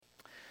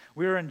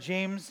We're in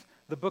James,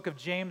 the book of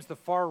James, the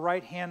far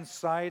right-hand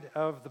side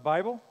of the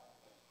Bible.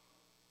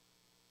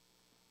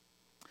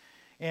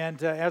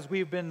 And as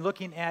we've been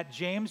looking at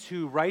James,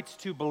 who writes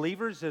to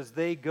believers as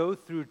they go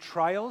through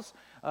trials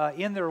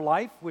in their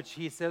life, which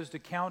he says to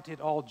count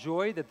it all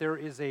joy, that there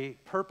is a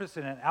purpose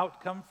and an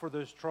outcome for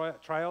those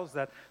trials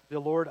that the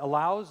Lord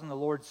allows and the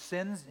Lord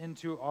sends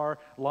into our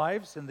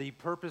lives. And the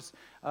purpose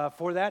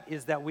for that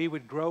is that we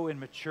would grow in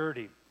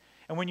maturity.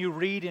 And when you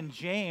read in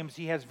James,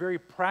 he has very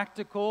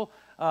practical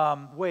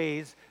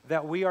ways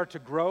that we are to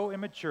grow in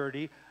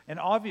maturity. And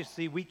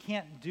obviously, we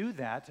can't do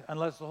that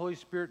unless the Holy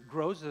Spirit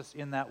grows us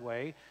in that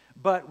way.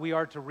 But we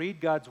are to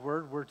read God's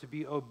Word. We're to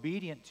be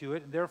obedient to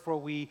it. And therefore,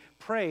 we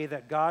pray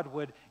that God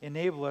would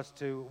enable us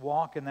to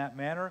walk in that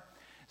manner.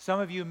 Some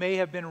of you may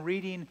have been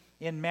reading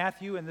in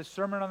Matthew in the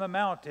Sermon on the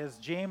Mount as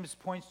James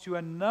points to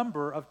a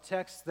number of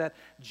texts that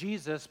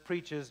Jesus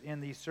preaches in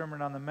the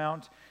Sermon on the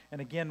Mount.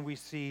 And again, we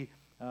see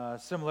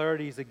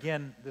similarities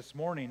again this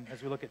morning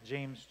as we look at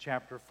James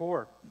chapter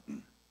 4.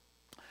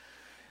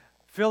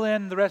 Fill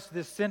in the rest of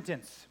this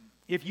sentence.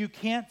 If you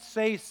can't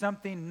say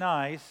something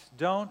nice,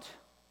 don't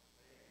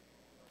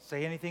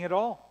say anything at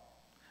all.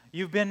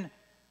 You've been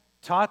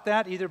taught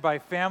that either by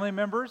family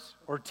members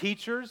or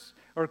teachers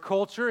or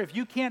culture. If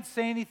you can't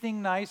say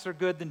anything nice or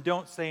good, then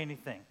don't say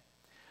anything.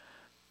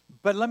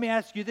 But let me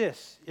ask you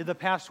this. In the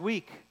past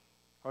week,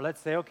 or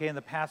let's say, in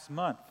the past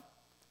month,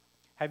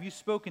 have you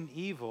spoken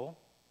evil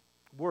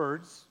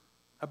words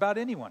about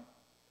anyone?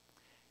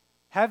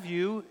 Have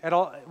you, at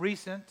all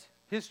recent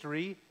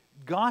history,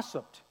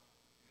 gossiped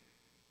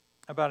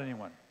about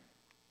anyone?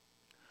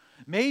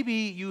 Maybe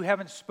you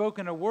haven't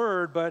spoken a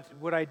word, but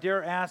would I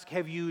dare ask,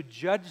 have you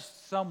judged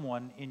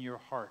someone in your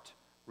heart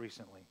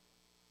recently?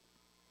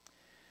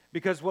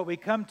 Because what we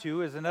come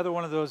to is another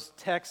one of those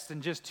texts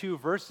in just 2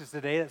 verses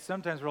today that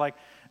sometimes we're like,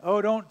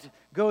 don't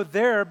go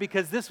there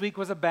because this week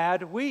was a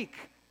bad week.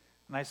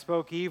 And I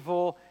spoke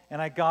evil, and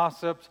I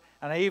gossiped,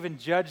 and I even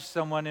judged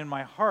someone in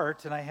my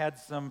heart, and I had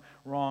some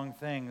wrong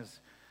things.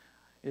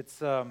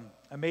 It's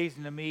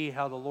amazing to me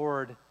how the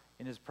Lord,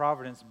 in His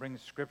providence,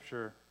 brings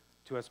Scripture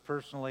to us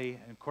personally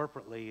and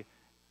corporately,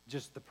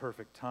 just the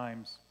perfect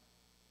times.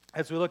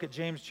 As we look at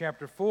James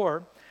chapter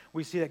 4,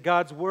 we see that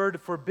God's Word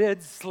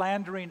forbids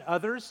slandering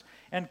others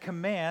and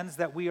commands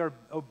that we are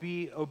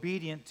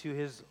obedient to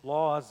His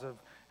laws of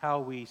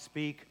how we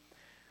speak.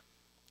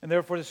 And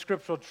therefore, the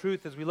scriptural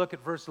truth as we look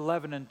at verse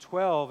 11 and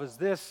 12 is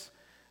this: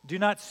 do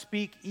not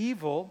speak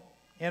evil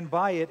and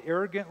by it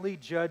arrogantly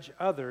judge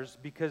others,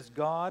 because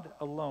God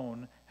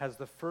alone has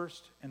the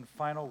first and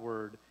final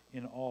word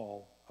in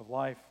all of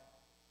life.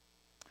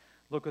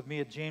 Look with me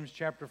at James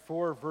chapter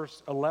 4,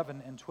 verse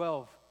 11 and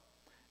 12.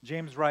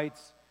 James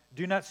writes,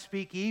 do not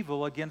speak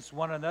evil against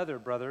one another,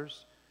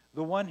 brothers.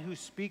 The one who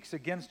speaks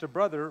against a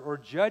brother or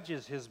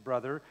judges his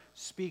brother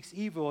speaks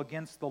evil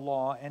against the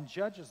law and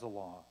judges the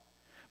law.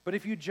 But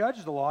if you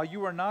judge the law,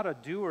 you are not a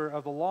doer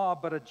of the law,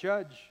 but a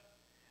judge.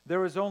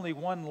 There is only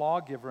one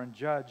lawgiver and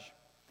judge,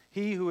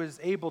 He who is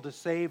able to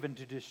save and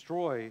to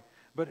destroy.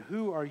 But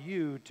who are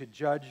you to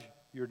judge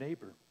your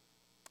neighbor?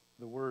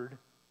 The Word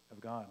of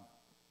God.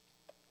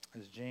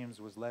 As James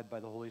was led by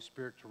the Holy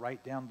Spirit to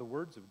write down the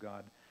words of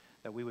God,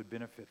 that we would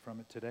benefit from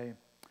it today.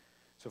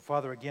 So,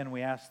 Father, again,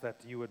 we ask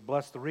that you would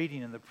bless the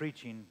reading and the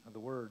preaching of the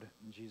Word.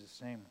 In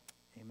Jesus' name,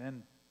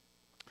 amen.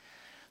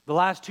 The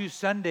last 2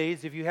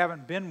 Sundays, if you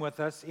haven't been with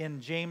us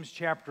in James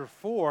chapter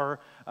 4,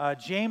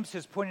 James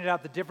has pointed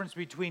out the difference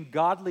between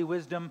godly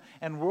wisdom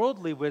and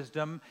worldly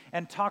wisdom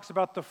and talks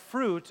about the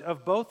fruit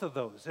of both of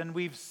those. And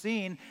we've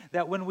seen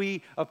that when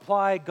we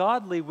apply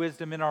godly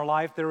wisdom in our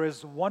life, there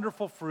is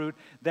wonderful fruit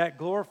that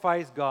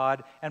glorifies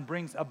God and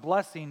brings a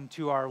blessing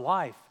to our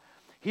life.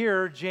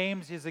 Here,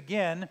 James is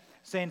again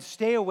saying,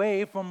 stay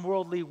away from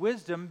worldly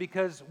wisdom,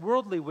 because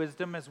worldly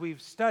wisdom, as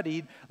we've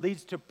studied,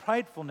 leads to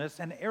pridefulness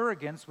and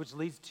arrogance, which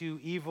leads to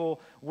evil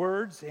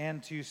words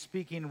and to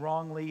speaking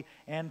wrongly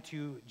and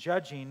to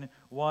judging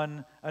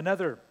one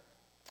another.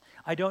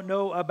 I don't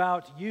know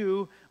about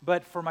you,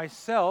 but for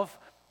myself,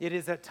 it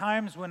is at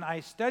times when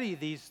I study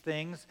these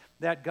things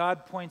that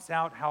God points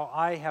out how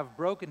I have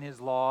broken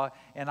His law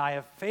and I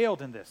have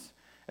failed in this.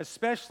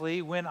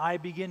 Especially when I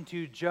begin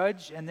to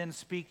judge and then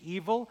speak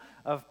evil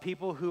of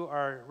people who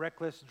are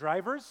reckless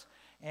drivers,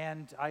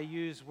 and I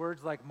use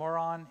words like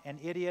moron and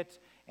idiot,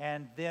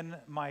 and then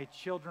my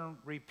children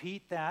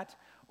repeat that,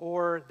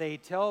 or they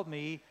tell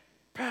me,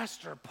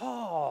 Pastor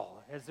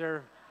Paul, as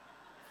their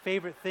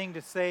favorite thing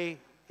to say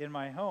in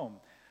my home.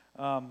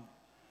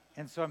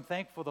 And so I'm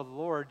thankful the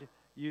Lord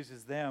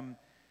uses them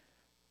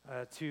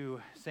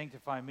to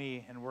sanctify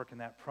me and work in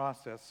that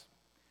process.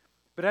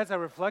 But as I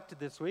reflected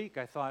this week,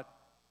 I thought,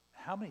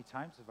 how many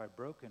times have I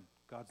broken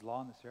God's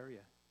law in this area?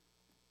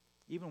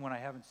 Even when I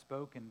haven't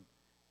spoken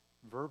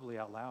verbally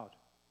out loud.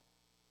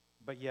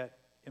 But yet,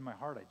 in my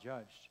heart, I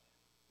judged.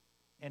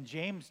 And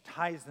James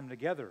ties them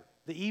together.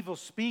 The evil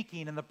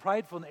speaking and the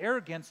prideful and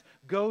arrogance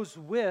goes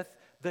with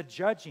the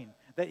judging.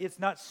 That it's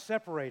not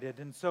separated.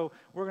 And so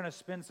we're going to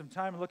spend some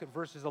time and look at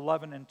verses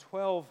 11 and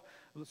 12.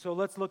 So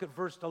let's look at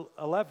verse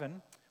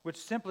 11, which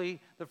simply,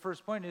 the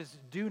first point is,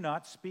 do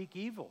not speak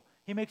evil.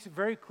 He makes it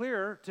very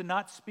clear to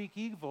not speak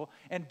evil.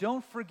 And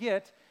don't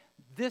forget,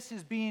 this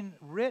is being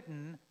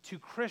written to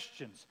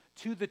Christians,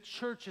 to the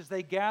church as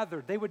they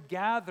gathered. They would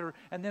gather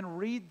and then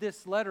read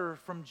this letter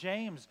from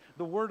James,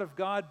 the Word of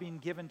God being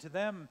given to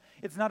them.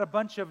 It's not a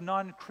bunch of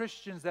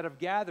non-Christians that have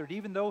gathered,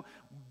 even though,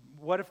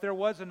 what if there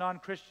was a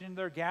non-Christian in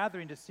their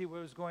gathering to see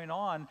what was going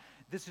on?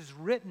 This is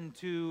written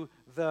to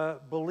the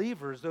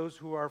believers, those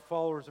who are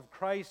followers of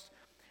Christ.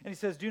 And he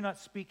says, do not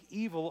speak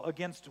evil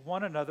against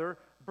one another,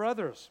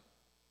 brothers.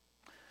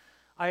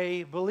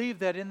 I believe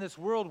that in this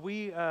world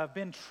we have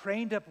been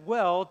trained up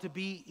well to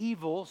be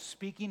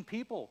evil-speaking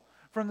people.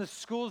 From the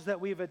schools that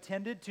we've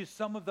attended to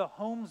some of the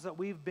homes that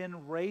we've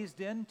been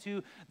raised in,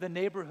 to the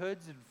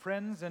neighborhoods and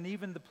friends and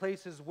even the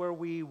places where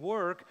we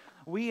work,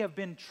 we have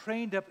been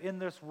trained up in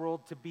this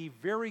world to be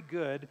very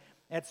good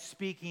at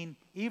speaking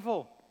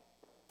evil.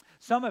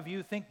 Some of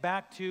you think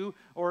back to,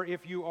 or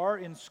if you are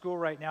in school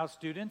right now,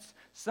 students,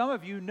 some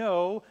of you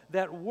know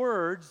that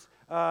words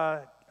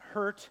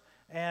hurt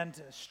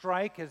and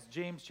strike, as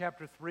James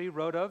chapter 3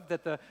 wrote of,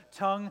 that the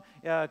tongue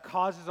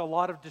causes a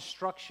lot of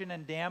destruction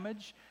and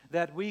damage,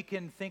 that we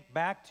can think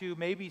back to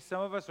maybe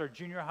some of us are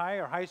junior high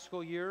or high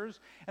school years,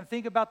 and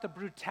think about the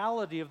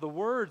brutality of the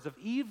words of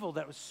evil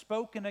that was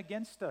spoken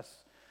against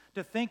us.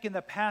 To think in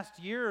the past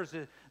years,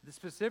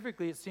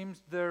 specifically, it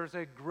seems there's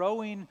a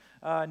growing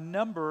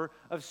number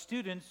of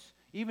students,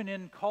 even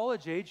in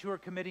college age, who are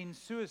committing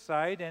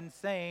suicide and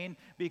saying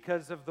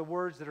because of the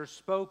words that are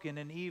spoken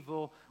in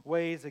evil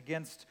ways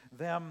against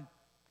them.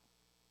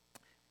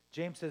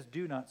 James says,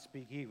 do not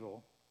speak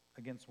evil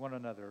against one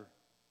another,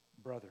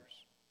 brothers.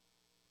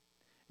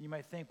 You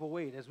might think, well,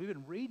 wait, as we've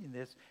been reading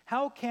this,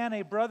 how can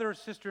a brother or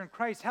sister in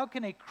Christ, how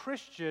can a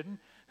Christian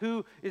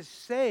who is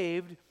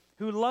saved,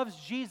 who loves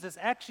Jesus,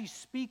 actually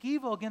speak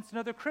evil against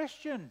another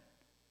Christian?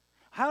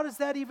 How does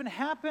that even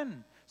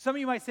happen? Some of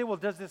you might say, well,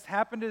 does this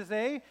happen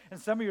today? And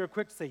some of you are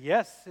quick to say,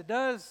 yes, it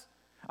does.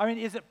 I mean,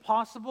 is it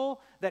possible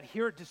that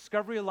here at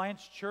Discovery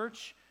Alliance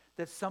Church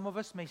that some of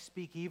us may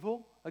speak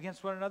evil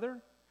against one another?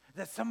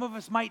 That some of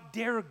us might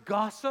dare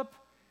gossip?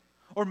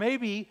 Or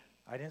maybe,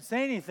 I didn't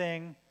say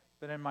anything,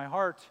 but in my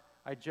heart,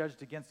 I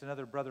judged against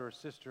another brother or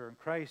sister in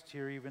Christ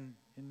here even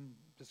in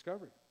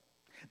Discovery.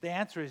 The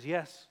answer is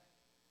yes.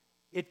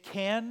 It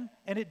can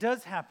and it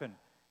does happen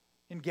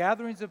in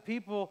gatherings of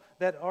people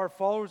that are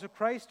followers of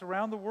Christ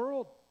around the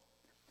world.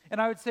 And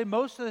I would say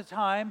most of the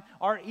time,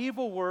 our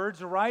evil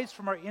words arise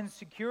from our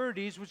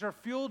insecurities, which are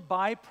fueled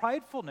by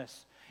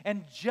pridefulness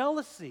and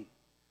jealousy.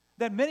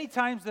 That many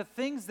times the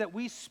things that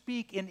we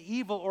speak in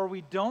evil or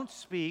we don't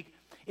speak,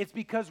 it's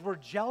because we're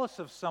jealous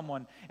of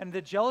someone. And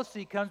the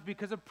jealousy comes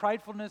because of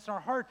pridefulness in our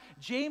heart.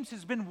 James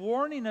has been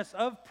warning us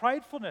of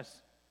pridefulness.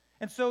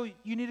 And so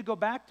you need to go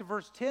back to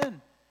verse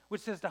 10,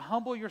 which says to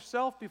humble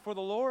yourself before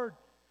the Lord.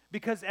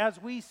 Because as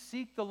we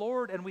seek the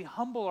Lord and we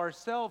humble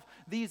ourselves,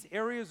 these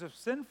areas of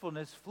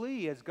sinfulness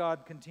flee as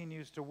God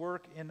continues to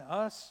work in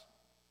us.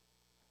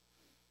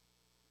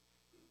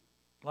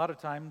 A lot of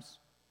times,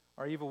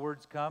 our evil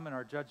words come and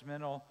our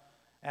judgmental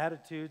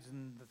attitudes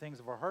and the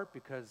things of our heart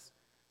because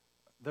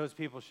those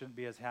people shouldn't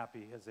be as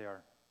happy as they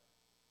are.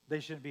 They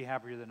shouldn't be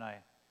happier than I.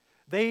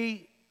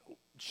 They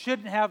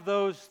shouldn't have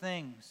those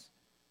things.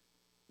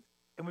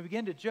 And we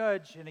begin to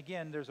judge, and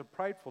again, there's a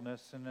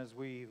pridefulness, and as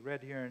we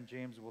read here in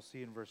James, we'll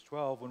see in verse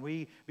 12, when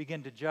we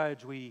begin to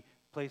judge, we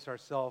place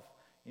ourselves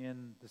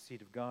in the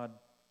seat of God.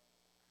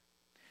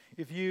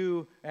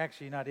 You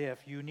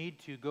need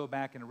to go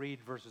back and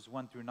read verses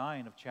 1 through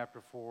 9 of chapter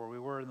 4, where we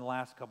were in the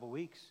last couple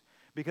weeks.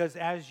 Because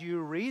as you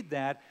read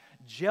that,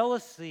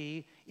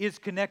 jealousy is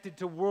connected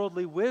to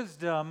worldly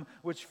wisdom,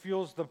 which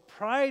fuels the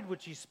pride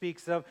which he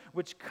speaks of,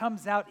 which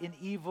comes out in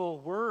evil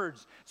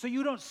words. So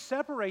you don't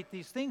separate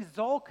these things. It's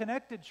all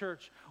connected,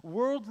 church.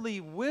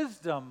 Worldly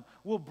wisdom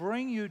will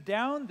bring you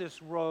down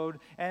this road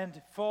and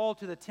fall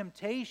to the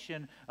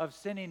temptation of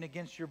sinning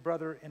against your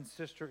brother and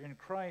sister in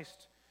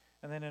Christ.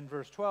 And then in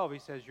verse 12, he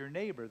says, your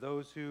neighbor,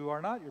 those who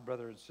are not your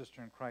brother and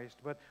sister in Christ,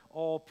 but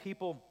all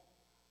people.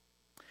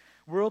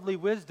 Worldly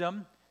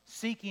wisdom,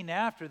 seeking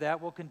after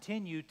that, will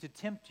continue to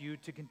tempt you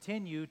to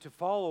continue to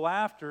follow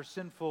after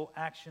sinful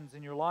actions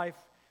in your life.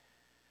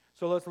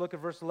 So let's look at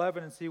verse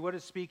 11 and see, what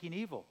is speaking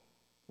evil?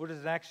 What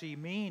does it actually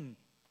mean?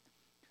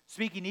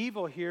 Speaking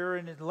evil here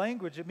in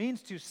language, it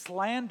means to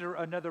slander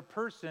another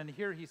person.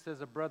 Here he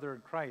says a brother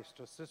in Christ,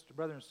 a sister,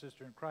 brother and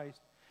sister in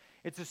Christ.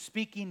 It's a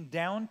speaking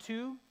down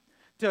to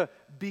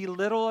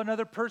belittle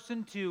another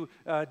person, to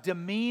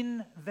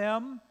demean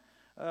them.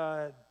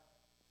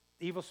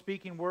 Evil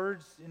speaking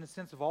words in a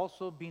sense of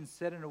also being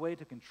said in a way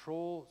to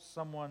control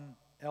someone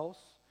else.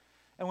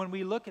 And when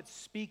we look at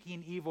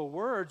speaking evil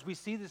words, we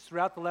see this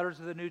throughout the letters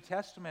of the New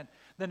Testament.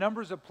 The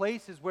numbers of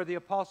places where the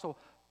Apostle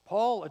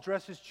Paul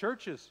addresses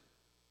churches.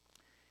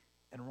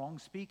 And wrong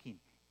speaking,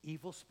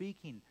 evil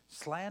speaking,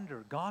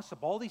 slander, gossip,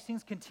 all these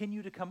things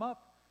continue to come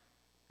up.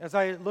 As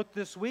I looked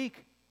this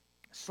week,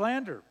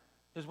 slander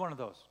is one of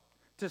those.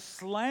 To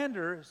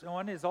slander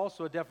someone is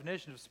also a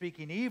definition of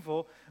speaking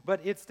evil, but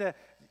it's to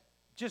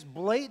just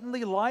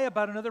blatantly lie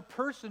about another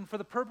person for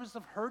the purpose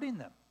of hurting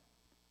them.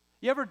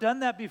 You ever done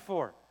that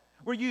before?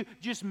 Where you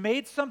just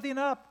made something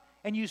up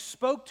and you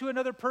spoke to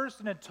another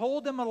person and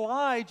told them a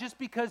lie just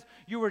because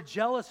you were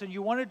jealous and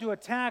you wanted to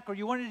attack or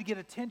you wanted to get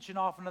attention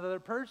off another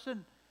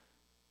person.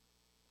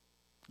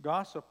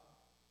 Gossip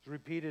is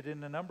repeated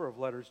in a number of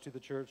letters to the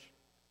church.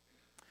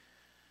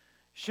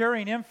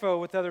 Sharing info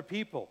with other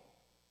people,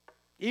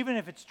 even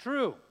if it's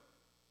true.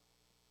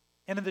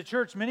 And in the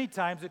church, many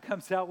times it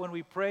comes out when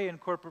we pray in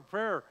corporate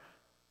prayer.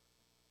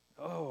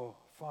 Oh,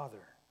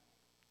 Father,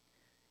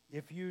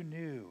 if you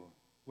knew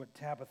what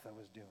Tabitha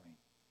was doing.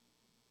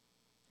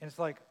 And it's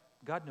like,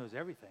 God knows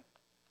everything.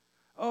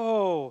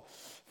 Oh,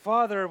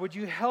 Father, would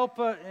you help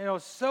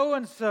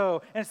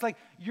so-and-so? And it's like,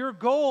 your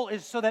goal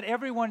is so that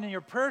everyone in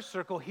your prayer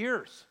circle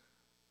hears.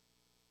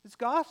 It's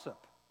gossip,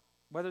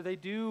 whether they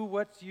do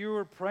what you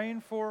are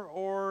praying for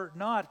or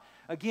not.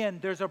 Again,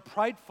 there's a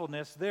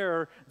pridefulness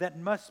there that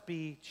must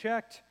be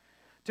checked.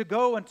 To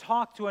go and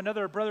talk to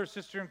another brother or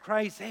sister in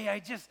Christ,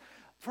 hey,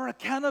 for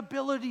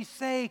accountability's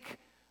sake,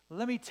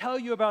 let me tell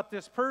you about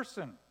this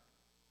person.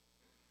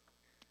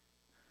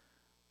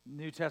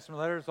 New Testament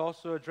letters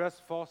also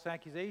address false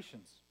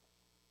accusations.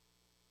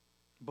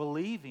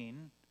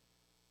 Believing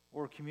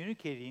or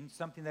communicating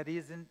something that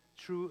isn't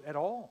true at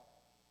all.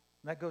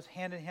 And that goes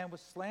hand in hand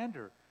with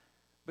slander.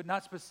 But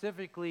not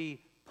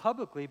specifically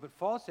publicly, but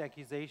false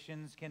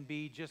accusations can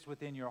be just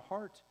within your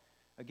heart.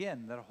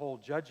 Again, that whole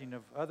judging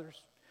of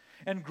others.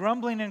 And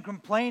grumbling and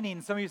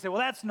complaining. Some of you say, well,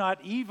 that's not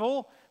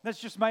evil. That's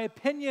just my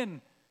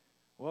opinion.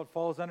 Well, it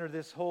falls under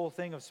this whole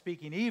thing of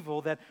speaking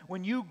evil, that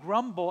when you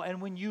grumble and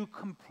when you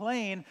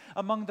complain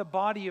among the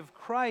body of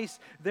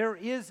Christ, there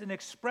is an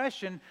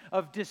expression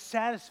of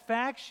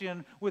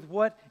dissatisfaction with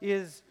what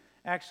is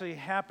actually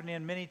happening.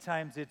 And many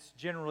times it's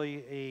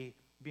generally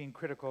being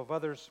critical of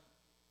others.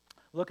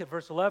 Look at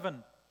verse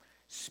 11.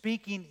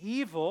 Speaking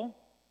evil,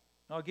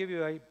 I'll give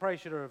you, I probably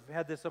should have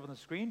had this up on the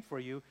screen for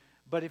you,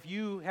 but if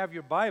you have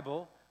your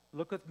Bible,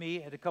 look with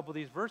me at a couple of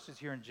these verses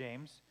here in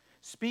James.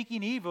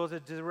 Speaking evil is a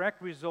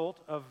direct result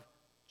of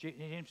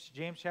James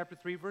chapter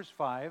 3, verse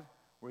 5,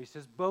 where he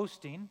says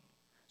boasting.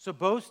 So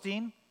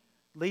boasting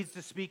leads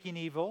to speaking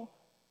evil.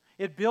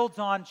 It builds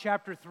on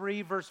chapter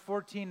 3, verse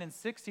 14 and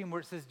 16,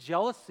 where it says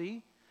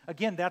jealousy.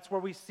 Again, that's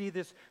where we see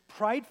this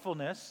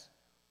pridefulness.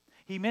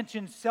 He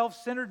mentions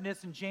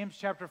self-centeredness in James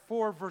chapter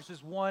 4,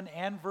 verses 1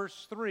 and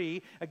verse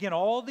 3. Again,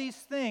 all these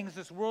things,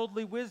 this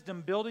worldly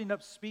wisdom, building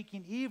up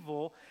speaking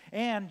evil,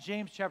 and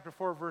James chapter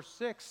 4, verse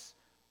 6,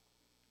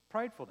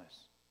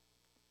 pridefulness.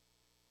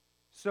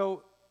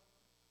 So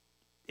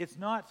it's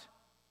not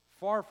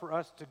far for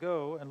us to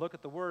go and look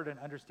at the Word and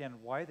understand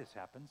why this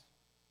happens.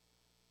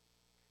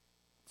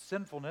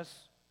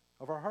 Sinfulness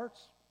of our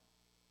hearts.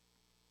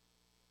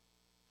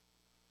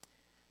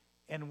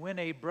 And when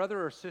a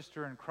brother or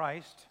sister in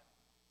Christ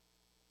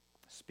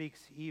speaks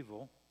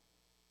evil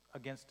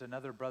against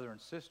another brother and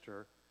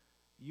sister,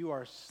 you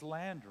are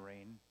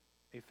slandering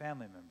a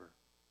family member.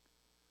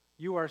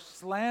 You are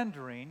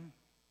slandering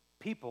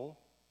people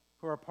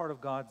who are part of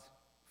God's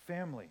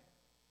family.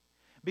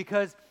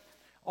 Because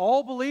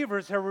all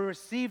believers have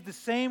received the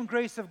same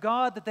grace of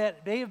God,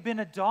 that they have been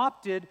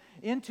adopted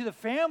into the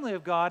family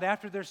of God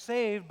after they're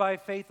saved by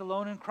faith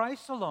alone in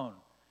Christ alone.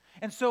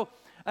 And so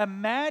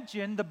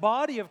imagine the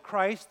body of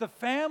Christ, the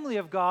family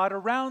of God,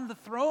 around the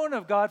throne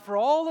of God for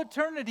all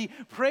eternity,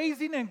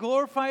 praising and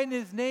glorifying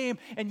His name,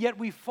 and yet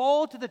we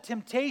fall to the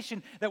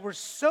temptation that we're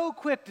so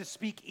quick to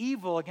speak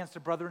evil against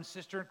a brother and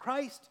sister in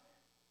Christ.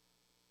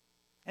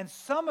 And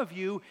some of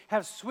you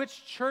have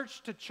switched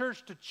church to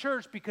church to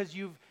church because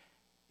you've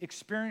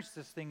experienced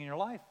this thing in your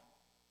life.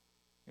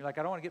 You're like,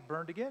 I don't want to get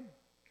burned again.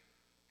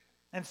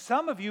 And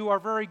some of you are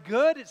very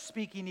good at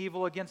speaking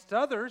evil against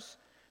others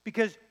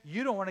because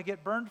you don't want to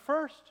get burned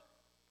first.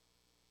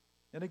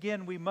 And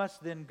again, we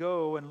must then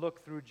go and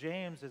look through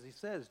James as he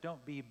says,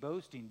 don't be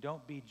boasting,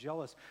 don't be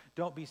jealous,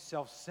 don't be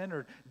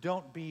self-centered,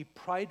 don't be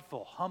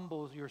prideful,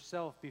 humble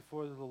yourself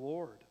before the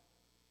Lord.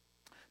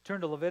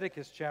 Turn to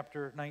Leviticus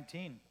chapter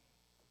 19.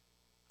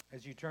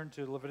 As you turn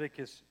to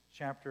Leviticus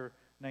chapter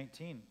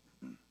 19.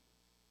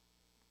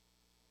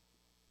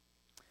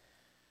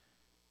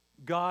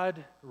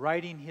 God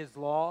writing His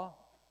law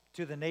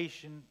to the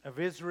nation of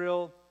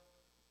Israel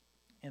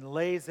and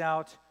lays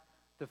out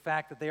the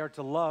fact that they are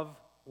to love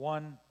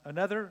one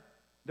another,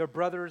 their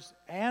brothers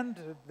and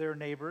their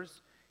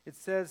neighbors. It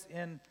says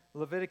in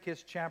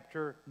Leviticus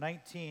chapter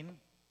 19,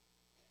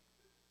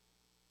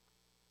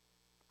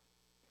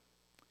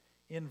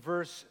 in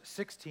verse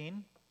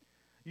 16,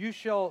 you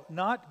shall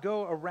not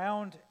go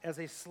around as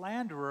a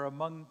slanderer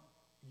among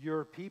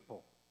your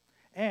people,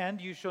 and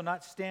you shall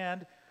not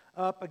stand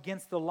up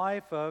against the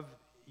life of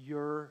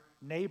your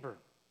neighbor.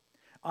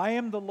 I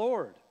am the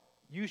Lord.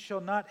 You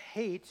shall not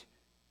hate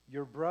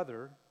your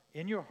brother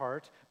in your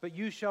heart, but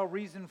you shall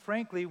reason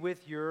frankly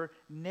with your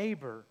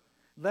neighbor,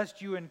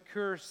 lest you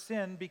incur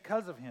sin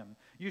because of him.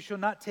 You shall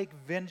not take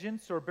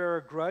vengeance or bear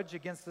a grudge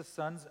against the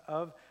sons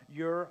of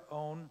your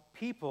own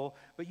people,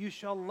 but you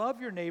shall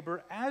love your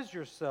neighbor as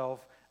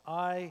yourself.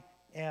 I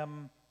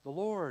am the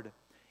Lord.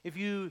 If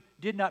you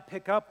did not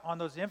pick up on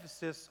those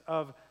emphasis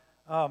of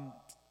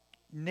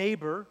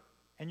neighbor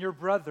and your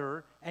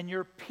brother and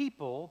your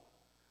people,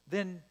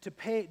 then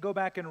go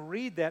back and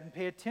read that and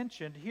pay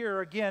attention.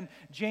 Here again,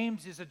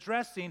 James is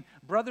addressing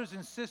brothers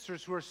and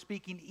sisters who are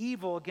speaking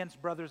evil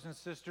against brothers and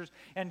sisters.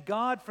 And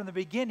God, from the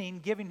beginning,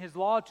 giving his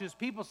law to his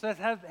people, says,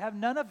 have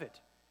none of it.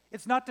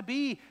 It's not to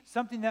be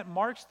something that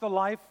marks the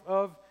life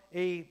of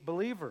a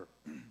believer.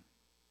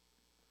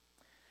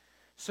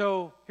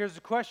 So here's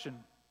the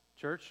question,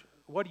 church.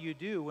 What do you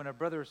do when a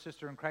brother or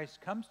sister in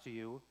Christ comes to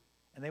you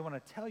and they want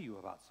to tell you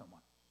about someone?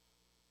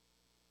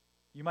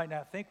 You might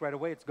not think right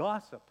away it's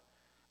gossip.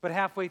 But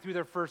halfway through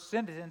their first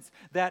sentence,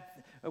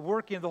 that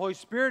working of the Holy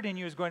Spirit in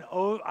you is going,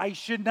 oh, I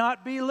should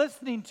not be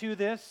listening to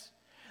this.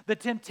 The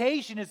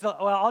temptation is, well,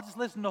 I'll just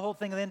listen to the whole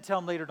thing and then tell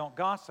them later, don't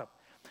gossip.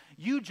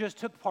 You just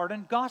took part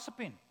in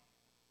gossiping.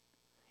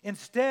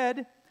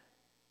 Instead,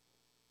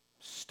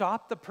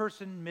 stop the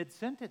person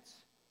mid-sentence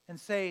and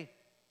say,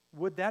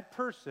 would that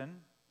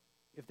person,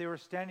 if they were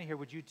standing here,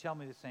 would you tell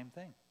me the same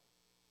thing?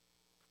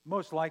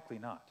 Most likely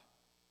not.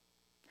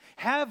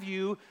 Have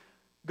you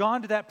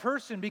gone to that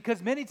person?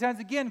 Because many times,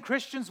 again,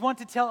 Christians want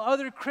to tell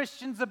other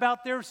Christians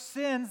about their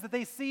sins that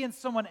they see in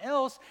someone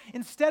else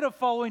instead of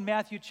following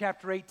Matthew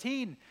chapter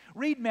 18.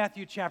 Read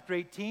Matthew chapter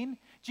 18.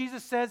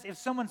 Jesus says, if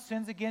someone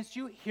sins against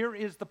you, here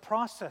is the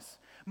process.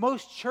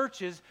 Most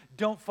churches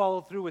don't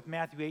follow through with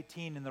Matthew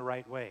 18 in the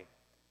right way.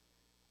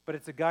 But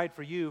it's a guide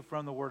for you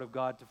from the Word of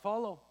God to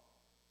follow.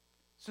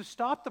 So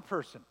stop the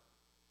person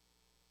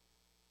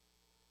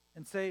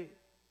and say,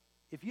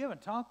 if you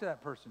haven't talked to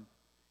that person,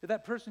 if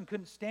that person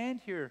couldn't stand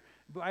here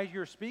as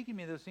you're speaking to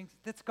me those things,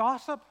 that's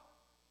gossip.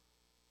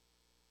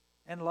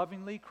 And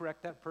lovingly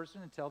correct that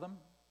person and tell them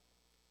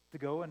to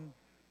go and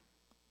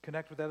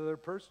connect with that other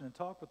person and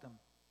talk with them.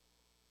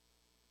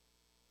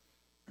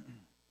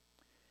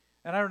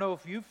 And I don't know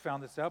if you've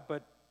found this out, but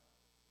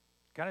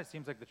it kind of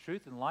seems like the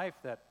truth in life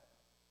that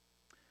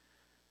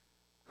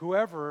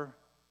whoever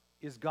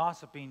is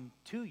gossiping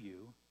to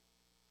you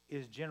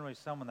is generally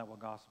someone that will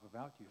gossip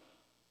about you.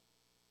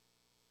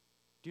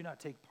 Do not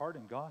take part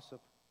in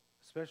gossip,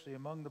 especially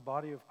among the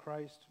body of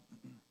Christ.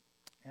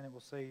 And it will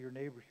say your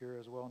neighbor here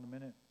as well in a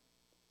minute.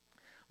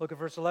 Look at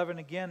verse 11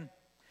 again.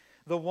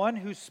 The one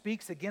who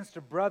speaks against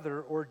a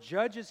brother or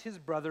judges his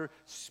brother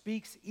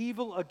speaks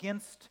evil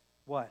against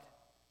what?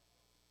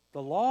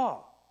 The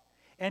law.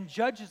 And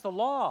judges the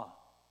law.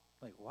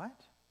 Like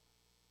what?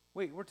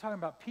 Wait, we're talking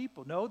about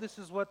people. No, this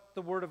is what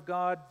the Word of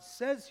God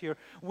says here.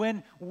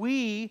 When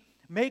we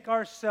make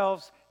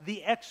ourselves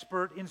the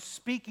expert in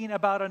speaking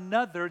about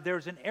another,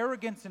 there's an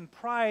arrogance and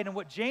pride. And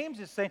what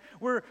James is saying,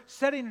 we're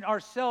setting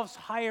ourselves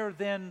higher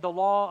than the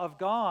law of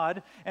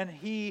God and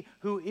He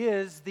who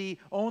is the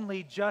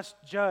only just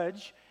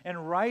judge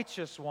and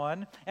righteous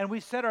one. And we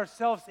set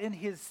ourselves in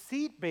His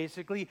seat,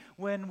 basically.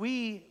 When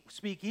we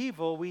speak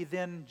evil, we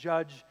then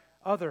judge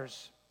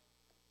others.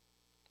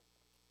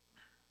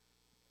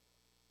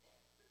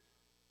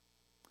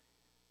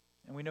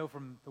 And we know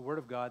from the Word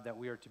of God that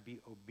we are to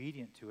be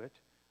obedient to it.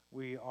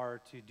 We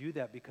are to do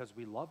that because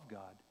we love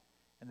God.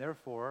 And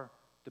therefore,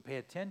 to pay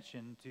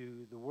attention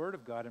to the Word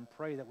of God and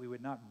pray that we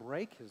would not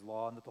break His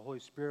law and that the Holy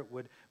Spirit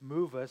would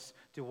move us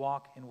to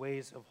walk in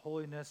ways of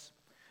holiness.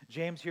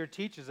 James here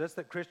teaches us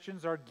that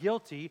Christians are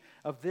guilty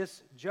of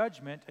this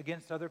judgment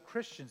against other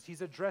Christians.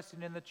 He's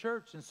addressing in the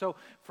church. And so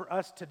for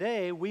us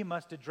today, we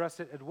must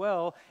address it as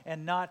well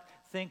and not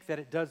think that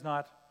it does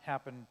not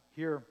happen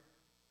here.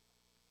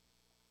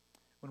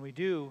 When we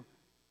do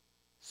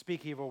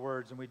speak evil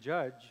words and we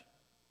judge,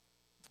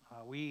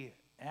 we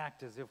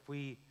act as if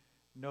we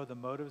know the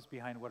motives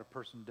behind what a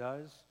person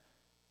does.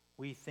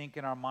 We think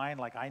in our mind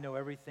like, I know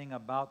everything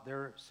about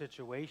their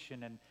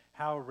situation, and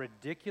how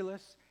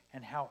ridiculous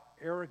and how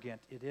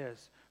arrogant it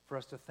is for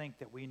us to think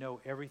that we know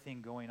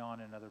everything going on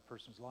in another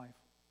person's life.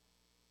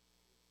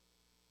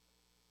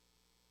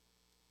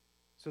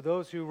 So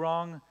those who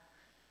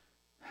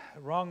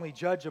wrongly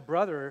judge a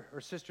brother or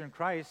sister in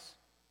Christ,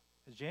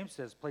 as James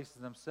says, places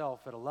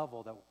themselves at a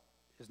level that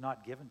is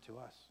not given to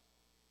us.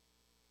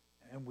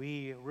 And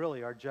we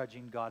really are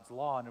judging God's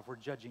law. And if we're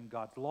judging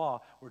God's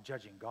law, we're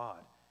judging God.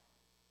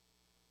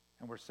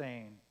 And we're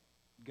saying,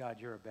 God,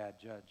 you're a bad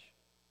judge.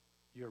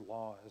 Your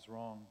law is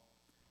wrong.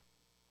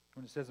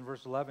 When it says in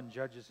verse 11,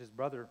 judges his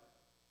brother,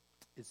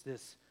 it's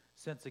this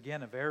sense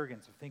again of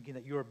arrogance, of thinking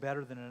that you are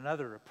better than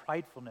another, a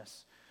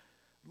pridefulness.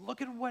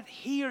 Look at what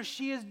he or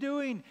she is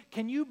doing.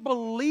 Can you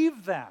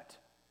believe that?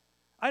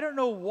 I don't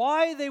know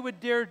why they would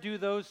dare do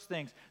those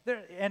things.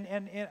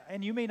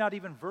 And you may not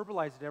even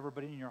verbalize it ever,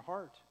 but in your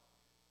heart,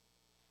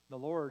 the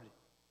Lord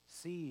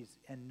sees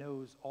and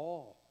knows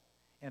all.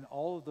 And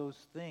all of those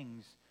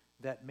things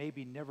that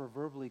maybe never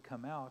verbally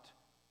come out,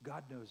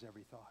 God knows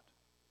every thought.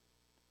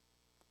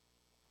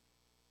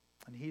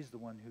 And He's the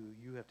one who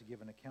you have to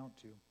give an account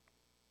to.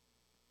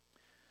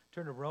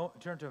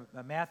 Turn to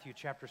Matthew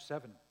chapter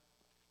 7.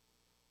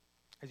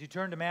 As you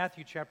turn to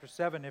Matthew chapter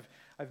 7, if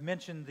I've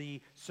mentioned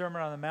the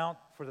Sermon on the Mount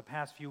for the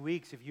past few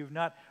weeks, if you've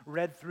not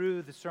read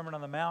through the Sermon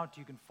on the Mount,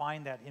 you can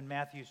find that in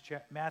Matthew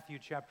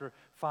chapter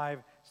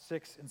 5,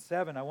 6, and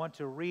 7. I want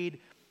to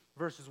read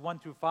verses 1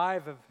 through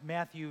 5 of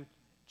Matthew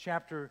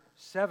chapter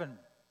 7,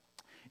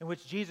 in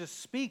which Jesus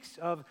speaks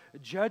of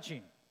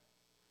judging.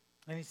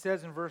 And he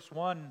says in verse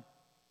 1,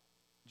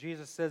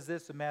 Jesus says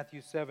this in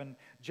Matthew 7,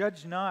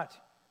 "Judge not,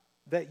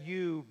 that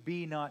you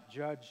be not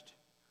judged.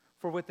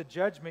 For with the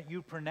judgment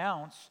you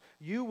pronounce,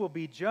 you will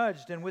be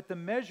judged, and with the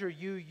measure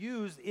you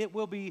use, it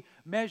will be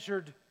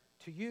measured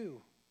to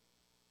you.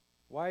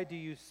 Why do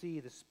you see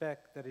the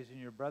speck that is in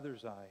your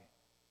brother's eye,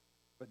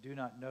 but do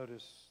not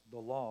notice the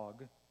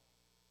log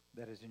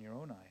that is in your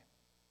own eye?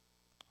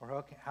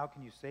 Or how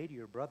can you say to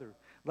your brother,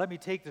 'Let me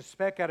take the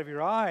speck out of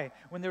your eye,'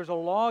 when there's a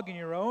log in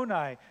your own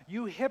eye?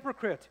 You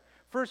hypocrite!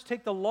 First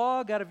take the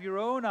log out of your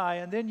own eye,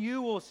 and then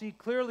you will see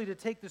clearly to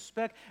take the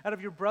speck out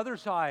of your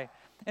brother's eye."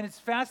 And it's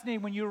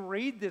fascinating when you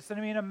read this. And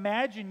I mean,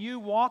 imagine you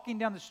walking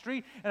down the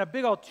street and a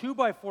big old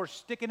 2x4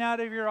 sticking out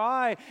of your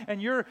eye,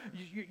 and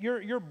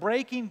you're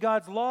breaking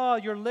God's law.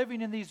 You're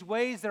living in these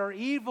ways that are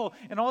evil,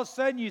 and all of a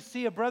sudden you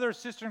see a brother or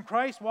sister in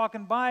Christ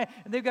walking by,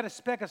 and they've got a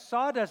speck of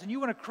sawdust, and you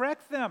want to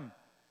correct them.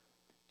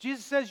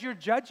 Jesus says you're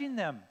judging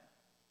them,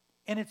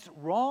 and it's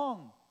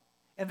wrong,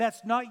 and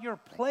that's not your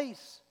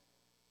place.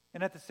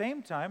 And at the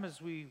same time,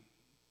 as we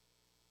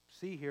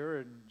see here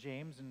in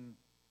James, and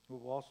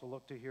we'll also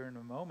look to here in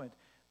a moment,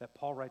 that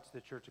Paul writes to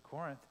the church of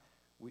Corinth,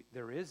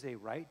 there is a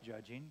right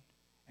judging,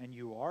 and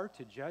you are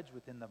to judge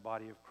within the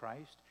body of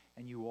Christ,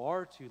 and you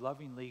are to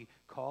lovingly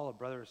call a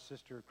brother or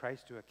sister of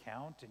Christ to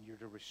account, and you're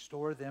to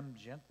restore them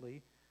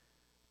gently.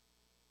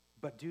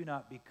 But do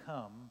not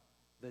become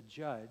the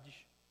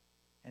judge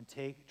and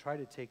try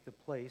to take the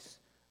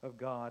place of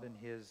God and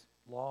His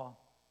law.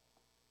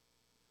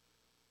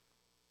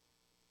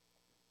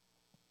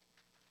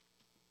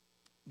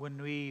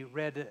 When we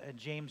read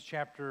James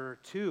chapter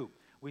 2,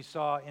 we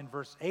saw in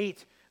verse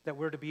 8 that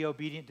we're to be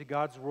obedient to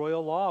God's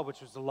royal law,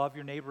 which was to love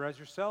your neighbor as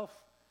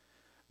yourself.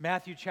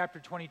 Matthew chapter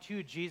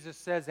 22, Jesus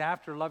says,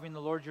 after loving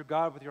the Lord your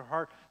God with your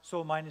heart,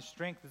 soul, mind, and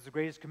strength is the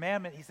greatest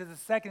commandment, He says the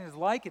second is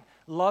like it,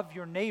 love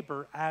your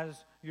neighbor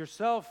as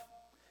yourself.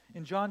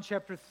 In John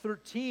chapter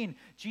 13,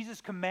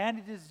 Jesus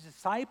commanded His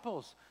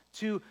disciples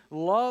to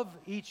love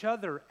each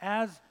other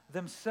as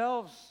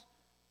themselves.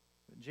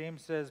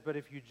 James says, but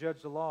if you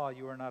judge the law,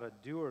 you are not a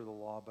doer of the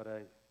law, but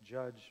a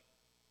judge.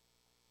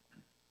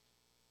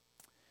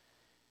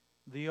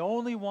 The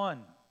only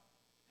one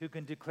who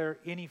can declare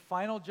any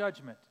final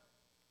judgment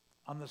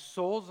on the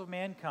souls of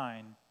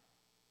mankind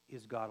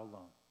is God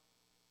alone.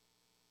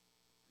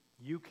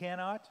 You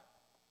cannot,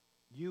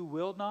 you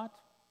will not,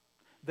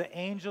 the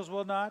angels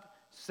will not,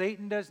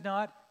 Satan does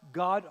not.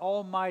 God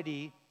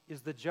Almighty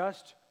is the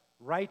just,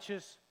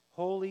 righteous,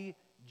 holy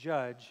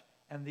judge,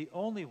 and the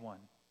only one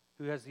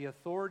who has the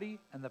authority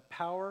and the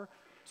power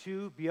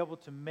to be able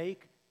to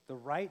make the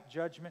right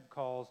judgment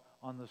calls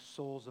on the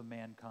souls of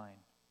mankind.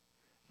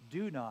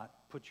 Do not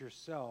put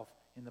yourself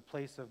in the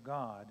place of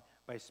God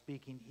by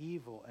speaking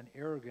evil and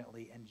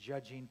arrogantly and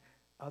judging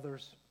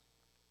others.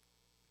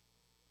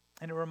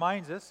 And it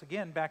reminds us,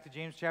 again, back to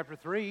James chapter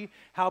 3,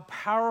 how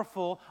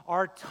powerful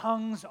our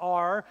tongues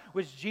are,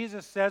 which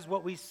Jesus says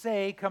what we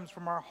say comes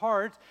from our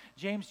heart.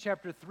 James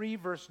chapter 3,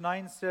 verse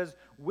 9 says,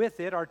 with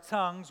it, our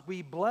tongues,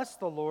 we bless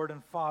the Lord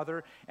and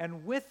Father,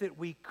 and with it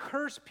we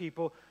curse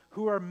people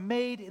who are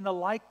made in the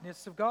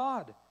likeness of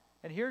God.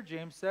 And here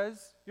James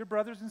says, your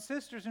brothers and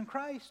sisters in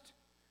Christ.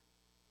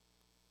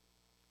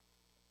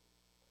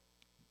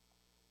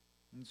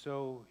 And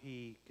so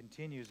he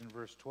continues in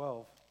verse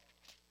 12.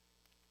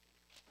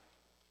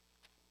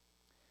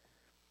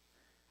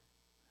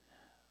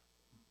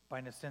 By,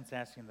 in a sense,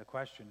 asking the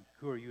question,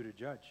 who are you to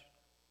judge?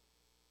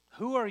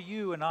 Who are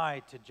you and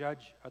I to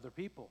judge other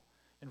people?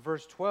 In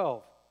verse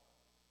 12,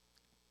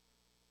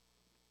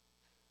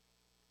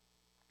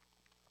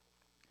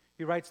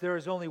 he writes, there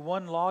is only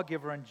one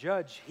lawgiver and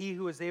judge, He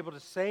who is able to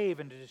save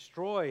and to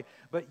destroy.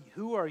 But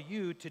who are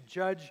you to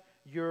judge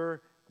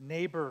your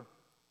neighbor?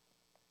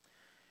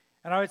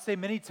 And I would say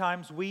many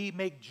times we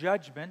make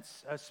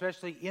judgments,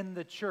 especially in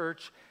the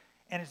church,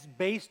 and it's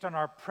based on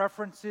our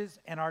preferences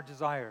and our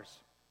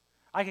desires.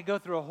 I could go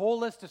through a whole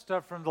list of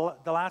stuff from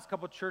the last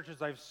couple of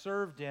churches I've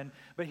served in,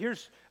 but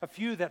here's a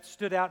few that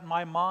stood out in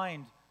my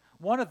mind.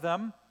 One of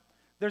them,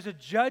 there's a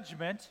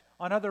judgment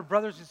on other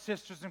brothers and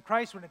sisters in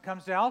Christ when it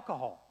comes to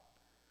alcohol.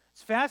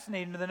 It's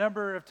fascinating the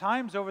number of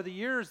times over the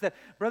years that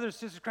brothers and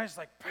sisters in Christ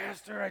are like,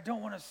 Pastor, I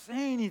don't want to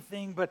say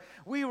anything, but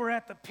we were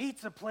at the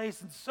pizza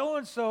place and so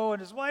and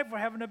his wife were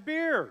having a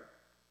beer.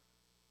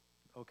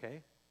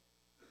 Okay.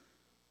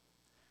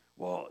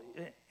 Well,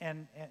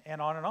 and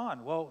on and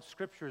on. Well,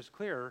 Scripture is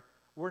clear.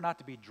 We're not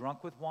to be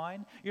drunk with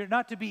wine. You're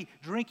not to be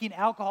drinking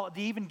alcohol to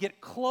even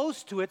get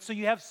close to it so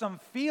you have some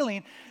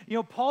feeling. You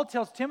know, Paul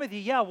tells Timothy,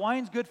 yeah,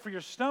 wine's good for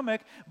your stomach,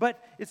 but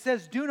it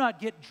says do not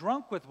get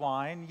drunk with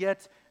wine,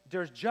 yet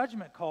there's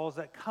judgment calls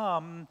that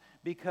come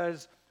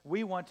because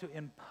we want to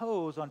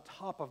impose on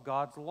top of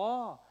God's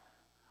law.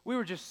 We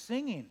were just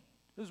singing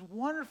It was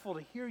wonderful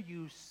to hear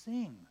you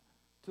sing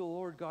to the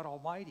Lord God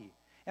Almighty.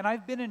 And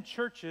I've been in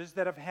churches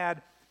that have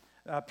had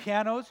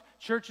pianos,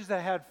 churches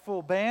that had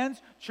full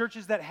bands,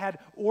 churches that had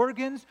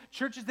organs,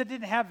 churches that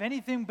didn't have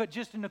anything but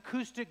just an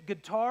acoustic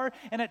guitar,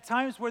 and at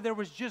times where there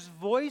was just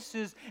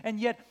voices, and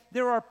yet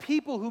there are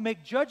people who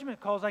make judgment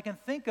calls. I can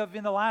think of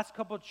in the last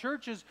couple of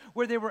churches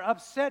where they were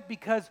upset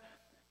because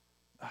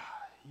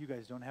you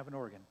guys don't have an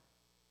organ.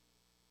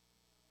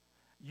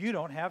 You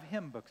don't have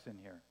hymn books in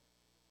here.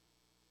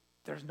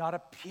 There's not a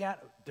piano.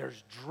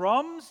 There's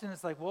drums, and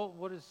it's like, well,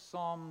 what does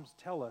Psalms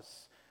tell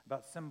us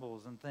about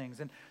cymbals and things?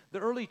 And the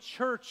early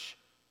church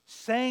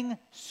sang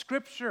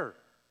Scripture.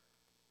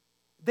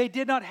 They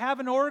did not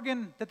have an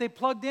organ that they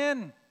plugged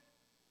in.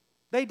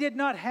 They did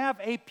not have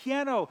a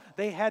piano.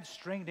 They had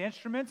stringed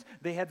instruments.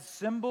 They had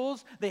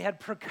cymbals. They had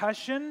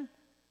percussion.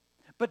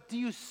 But do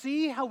you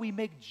see how we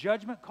make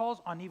judgment calls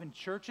on even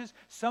churches?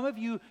 Some of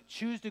you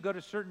choose to go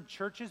to certain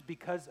churches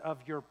because of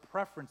your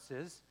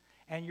preferences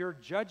and your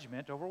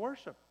judgment over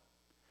worship.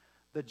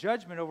 The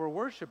judgment over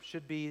worship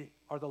should be,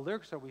 are the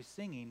lyrics that we're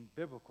singing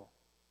biblical?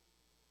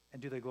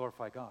 And do they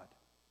glorify God?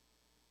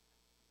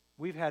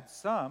 We've had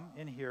some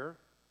in here,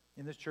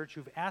 in this church,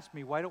 who've asked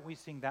me, why don't we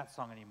sing that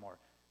song anymore?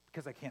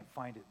 Because I can't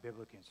find it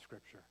biblically in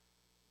Scripture.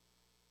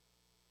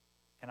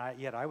 And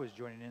yet I was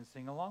joining in and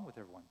singing along with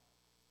everyone.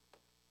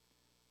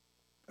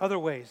 Other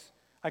ways.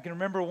 I can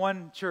remember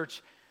one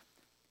church,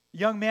 a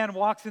young man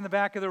walks in the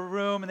back of the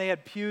room, and they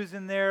had pews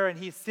in there, and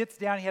he sits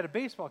down, he had a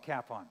baseball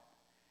cap on.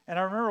 And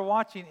I remember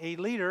watching a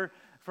leader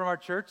from our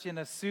church in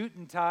a suit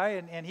and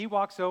tie, and he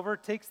walks over,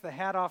 takes the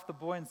hat off the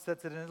boy, and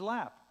sets it in his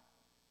lap.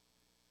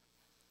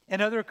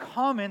 And other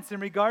comments in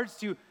regards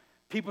to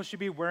people should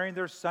be wearing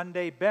their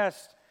Sunday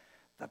best.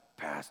 The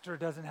pastor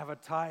doesn't have a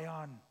tie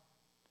on.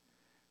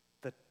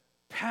 The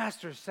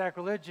pastor's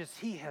sacrilegious.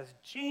 He has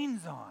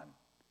jeans on.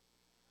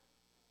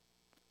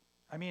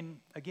 I mean,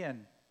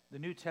 again, the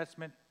New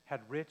Testament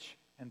had rich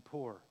and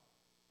poor.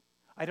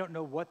 I don't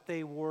know what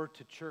they wore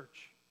to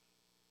church.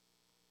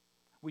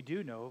 We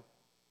do know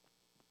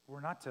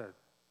we're not to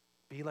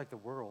be like the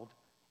world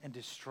and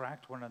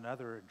distract one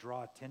another and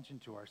draw attention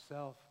to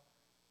ourselves.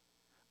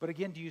 But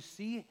again, do you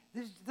see,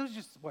 those are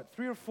just,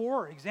 3 or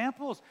 4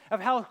 examples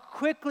of how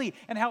quickly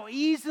and how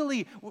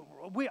easily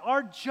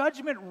our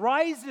judgment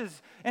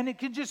rises, and it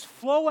can just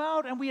flow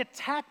out, and we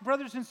attack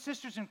brothers and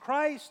sisters in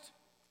Christ.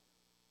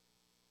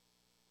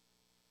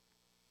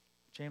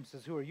 James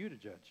says, who are you to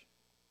judge?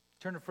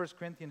 Turn to 1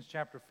 Corinthians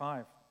chapter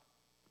 5.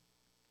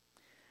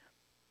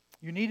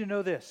 You need to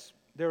know this.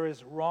 There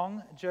is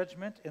wrong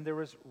judgment and there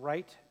is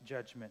right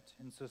judgment.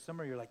 And so some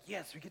of you are like,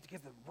 yes, we get to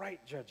get the right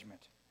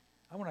judgment.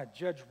 I want to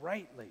judge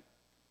rightly.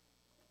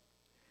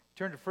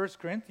 Turn to 1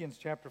 Corinthians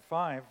chapter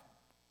 5.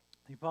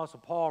 The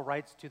Apostle Paul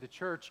writes to the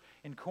church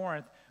in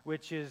Corinth,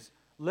 which is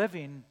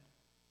living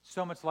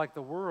so much like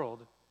the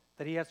world,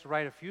 that he has to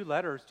write a few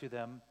letters to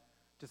them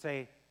to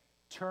say,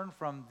 turn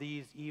from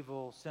these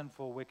evil,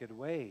 sinful, wicked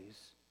ways.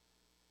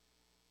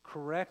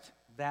 Correct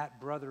that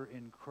brother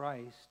in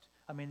Christ.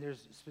 I mean,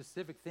 there's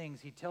specific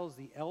things. He tells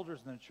the elders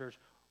in the church,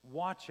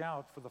 watch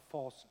out for the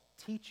false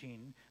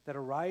teaching that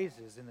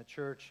arises in the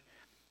church.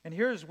 And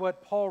here's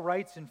what Paul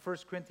writes in 1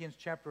 Corinthians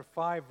chapter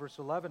 5, verse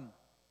 11.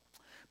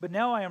 But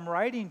now I am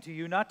writing to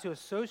you not to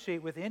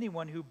associate with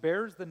anyone who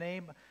bears the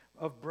name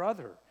of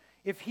brother,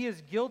 if he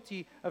is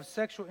guilty of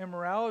sexual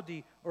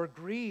immorality or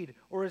greed,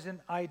 or is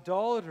an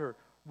idolater,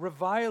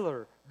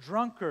 reviler,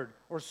 drunkard,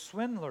 or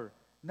swindler,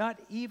 not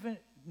even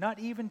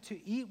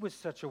to eat with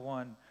such a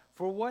one.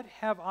 For what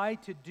have I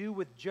to do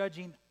with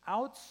judging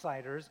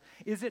outsiders?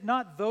 Is it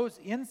not those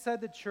inside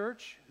the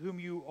church whom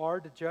you are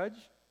to judge?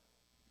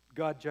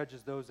 God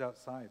judges those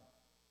outside.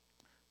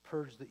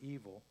 Purge the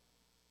evil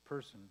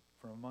person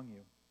from among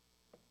you.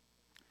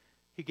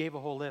 He gave a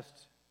whole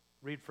list.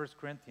 Read 1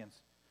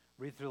 Corinthians.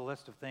 Read through the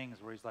list of things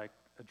where he's like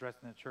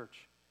addressing the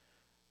church.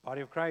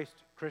 Body of Christ,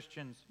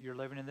 Christians, you're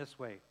living in this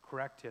way.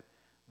 Correct it.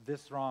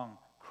 This wrong.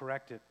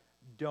 Correct it.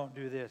 Don't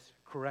do this.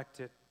 Correct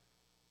it.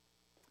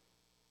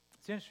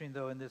 It's interesting,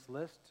 though, in this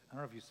list, I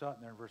don't know if you saw it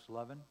in there in verse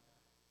 11,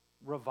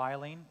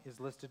 reviling is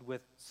listed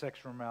with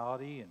sexual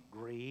immorality and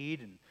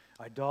greed and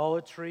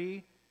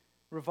idolatry.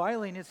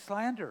 Reviling is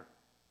slander.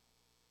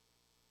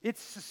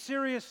 It's a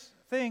serious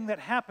thing that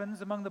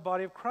happens among the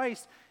body of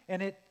Christ,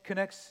 and it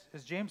connects,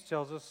 as James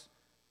tells us,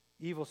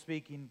 evil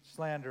speaking,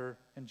 slander,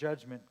 and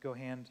judgment go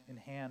hand in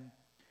hand.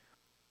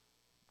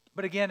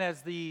 But again,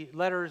 as the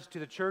letters to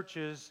the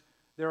churches,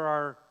 there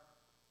are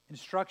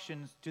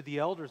instructions to the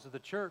elders of the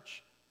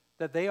church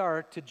that they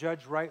are to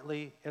judge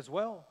rightly as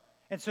well.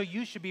 And so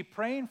you should be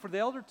praying for the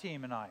elder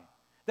team and I,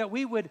 that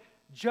we would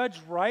judge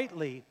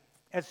rightly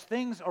as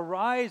things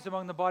arise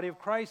among the body of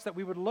Christ, that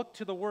we would look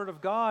to the Word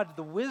of God,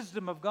 the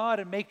wisdom of God,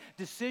 and make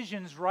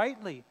decisions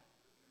rightly,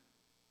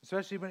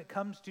 especially when it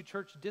comes to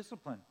church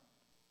discipline.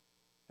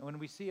 And when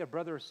we see a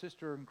brother or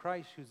sister in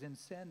Christ who's in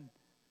sin,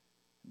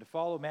 and to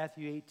follow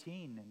Matthew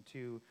 18 and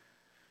to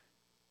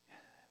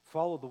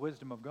follow the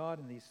wisdom of God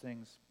in these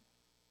things.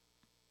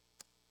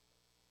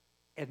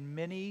 And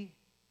many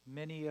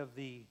of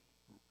the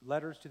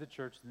letters to the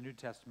church in the New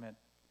Testament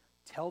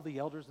tell the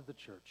elders of the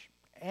church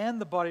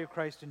and the body of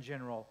Christ in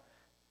general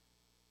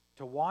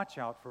to watch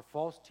out for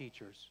false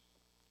teachers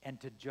and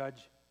to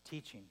judge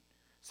teaching.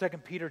 2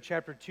 Peter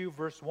chapter 2,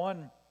 verse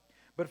 1,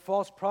 but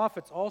false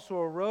prophets also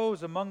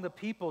arose among the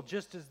people,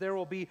 just as there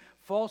will be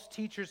false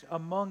teachers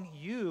among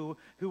you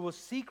who will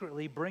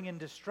secretly bring in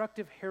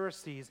destructive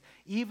heresies,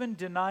 even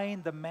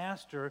denying the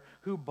master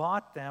who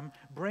bought them,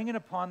 bringing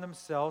upon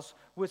themselves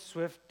with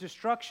swift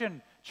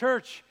destruction.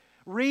 Church,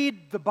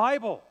 read the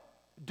Bible.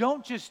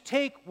 Don't just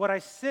take what I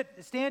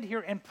stand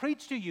here and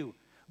preach to you.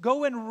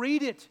 Go and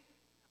read it.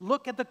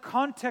 Look at the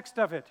context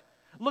of it.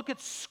 Look at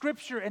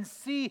Scripture and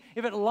see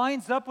if it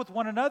lines up with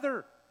one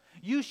another.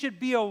 You should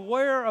be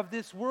aware of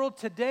this world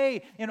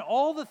today and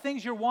all the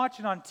things you're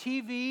watching on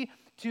TV,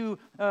 to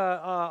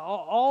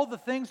all the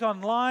things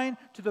online,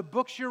 to the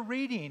books you're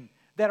reading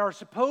that are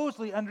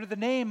supposedly under the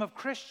name of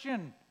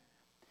Christian.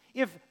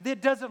 If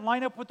it doesn't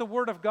line up with the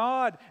Word of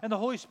God and the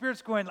Holy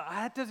Spirit's going,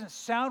 that doesn't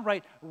sound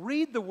right,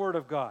 read the Word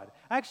of God.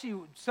 I actually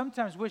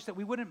sometimes wish that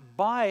we wouldn't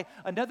buy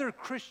another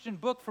Christian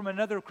book from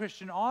another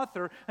Christian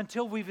author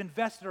until we've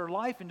invested our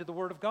life into the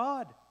Word of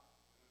God.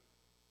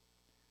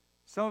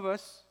 Some of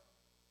us,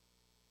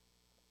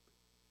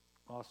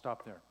 well, I'll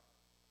stop there.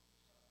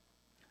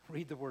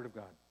 Read the Word of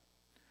God.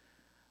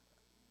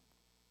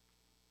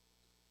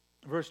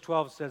 Verse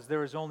 12 says,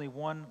 there is only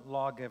one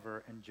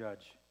lawgiver and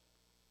judge,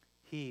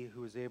 He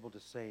who is able to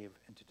save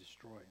and to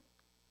destroy.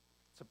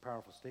 It's a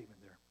powerful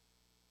statement there.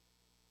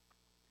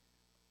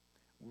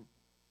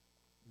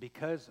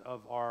 Because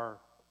of our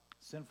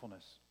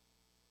sinfulness,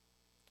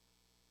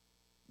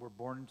 we're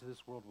born into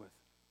this world with.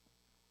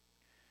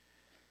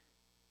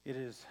 It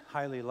is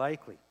highly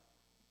likely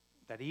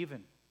that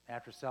even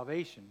after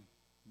salvation,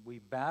 we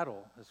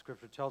battle, as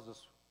Scripture tells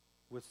us,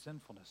 with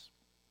sinfulness.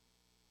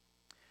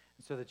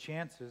 And so the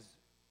chances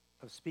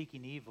of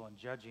speaking evil and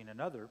judging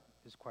another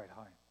is quite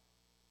high.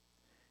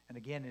 And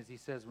again, as he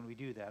says, when we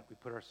do that, we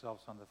put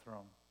ourselves on the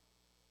throne.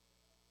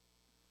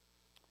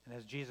 And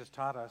as Jesus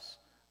taught us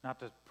not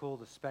to pull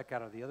the speck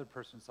out of the other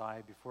person's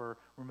eye before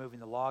removing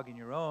the log in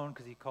your own,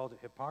 because he called it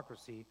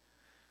hypocrisy.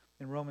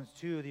 In Romans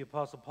 2, the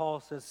Apostle Paul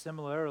says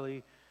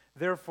similarly,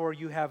 therefore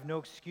you have no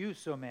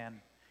excuse, O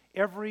man.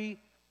 Every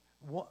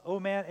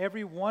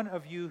one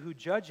of you who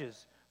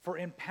judges, for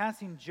in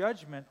passing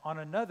judgment on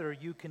another,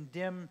 you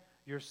condemn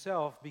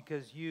yourself,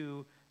 because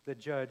you, the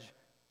judge,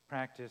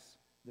 practice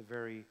the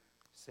very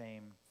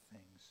same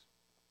things.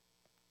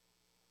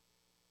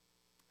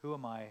 Who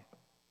am I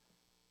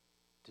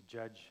to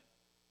judge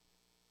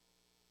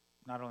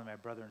not only my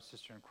brother and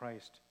sister in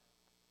Christ,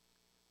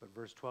 but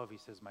verse 12 he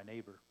says, my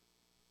neighbor.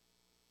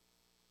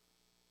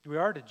 We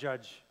are to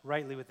judge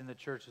rightly within the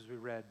church, as we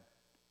read.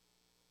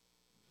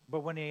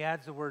 But when he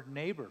adds the word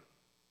neighbor,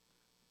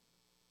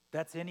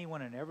 that's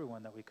anyone and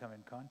everyone that we come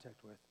in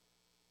contact with.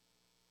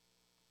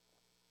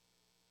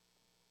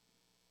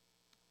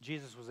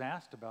 Jesus was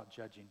asked about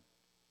judging.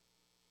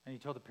 And he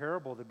told the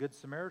parable of the Good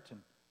Samaritan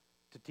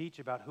to teach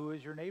about who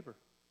is your neighbor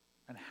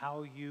and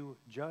how you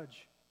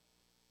judge.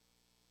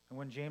 And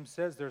when James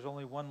says there's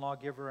only one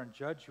lawgiver and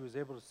judge who is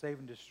able to save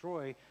and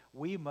destroy,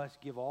 we must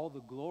give all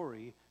the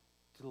glory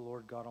to the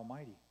Lord God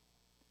Almighty,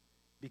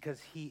 because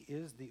he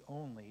is the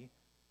only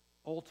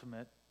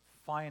ultimate,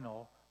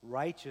 final,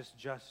 righteous,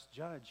 just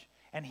judge.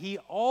 And he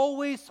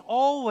always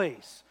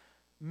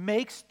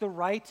makes the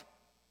right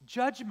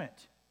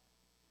judgment.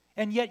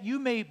 And yet you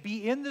may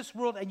be in this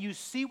world and you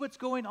see what's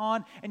going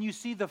on, and you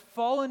see the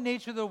fallen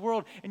nature of the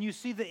world, and you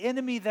see the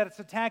enemy that it's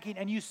attacking,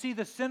 and you see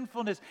the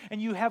sinfulness, and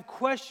you have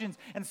questions.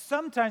 And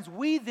sometimes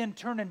we then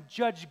turn and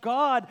judge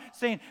God,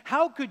 saying,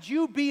 how could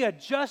you be a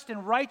just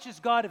and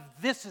righteous God if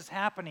this is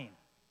happening?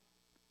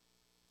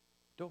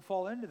 Don't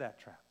fall into that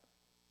trap.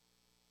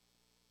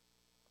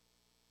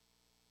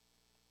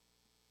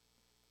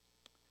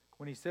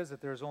 When he says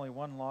that there is only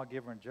one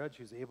lawgiver and judge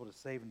who's able to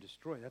save and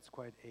destroy, that's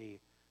quite a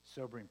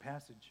sobering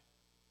passage.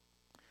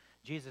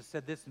 Jesus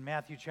said this in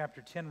Matthew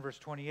chapter 10, verse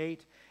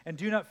 28, and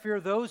do not fear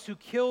those who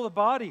kill the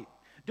body.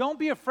 Don't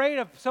be afraid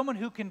of someone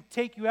who can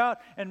take you out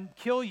and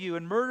kill you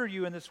and murder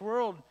you in this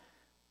world.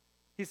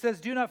 He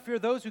says, do not fear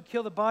those who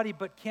kill the body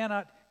but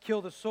cannot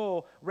kill the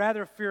soul.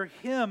 Rather fear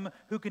him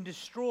who can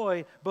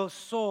destroy both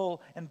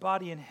soul and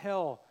body in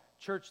hell.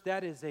 Church,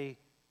 that is a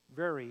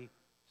very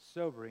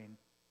sobering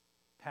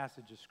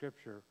passage of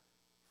Scripture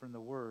from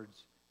the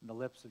words and the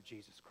lips of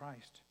Jesus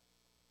Christ.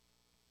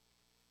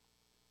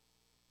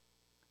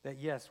 That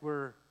yes,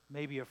 we're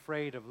maybe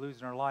afraid of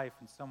losing our life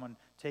and someone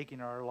taking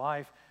our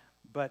life,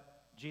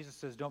 but Jesus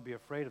says don't be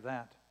afraid of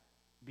that.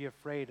 Be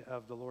afraid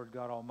of the Lord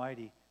God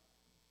Almighty.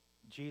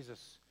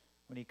 Jesus,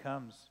 when he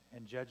comes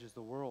and judges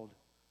the world,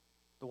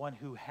 the one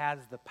who has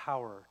the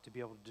power to be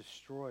able to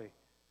destroy.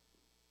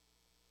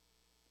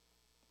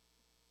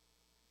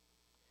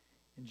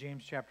 In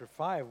James chapter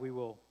 5, we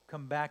will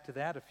come back to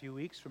that a few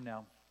weeks from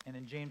now. And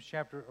in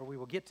we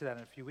will get to that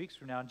in a few weeks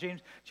from now. In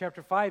James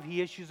chapter 5,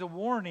 he issues a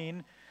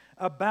warning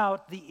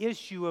about the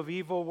issue of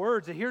evil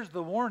words. And here's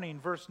the warning,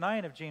 verse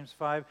 9 of James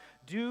 5.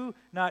 Do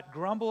not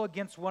grumble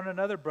against one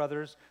another,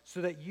 brothers,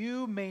 so that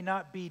you may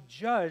not be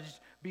judged.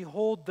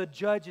 Behold, the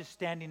judge is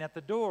standing at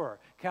the door.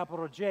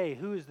 Capital J,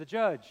 who is the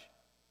judge?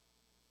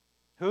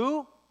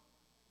 Who?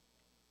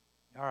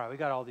 All right, we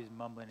got all these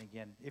mumbling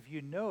again. If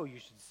you know, you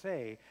should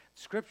say,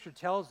 Scripture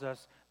tells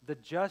us the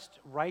just,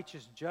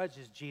 righteous judge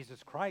is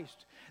Jesus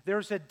Christ.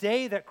 There's a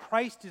day that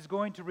Christ is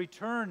going to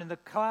return in the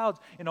clouds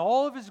in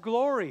all of his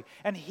glory,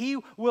 and he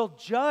will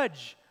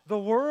judge the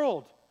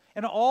world.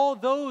 And all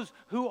those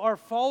who are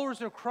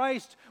followers of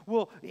Christ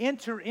will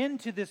enter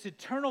into this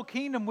eternal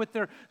kingdom with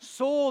their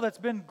soul that's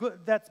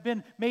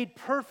been made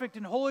perfect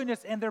in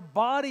holiness, and their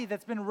body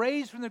that's been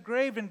raised from the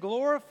grave and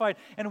glorified,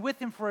 and with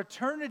him for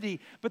eternity.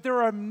 But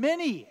there are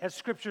many, as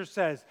Scripture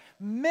says,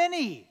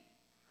 many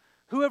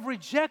who have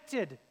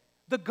rejected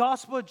the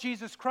gospel of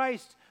Jesus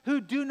Christ,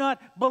 who do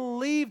not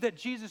believe that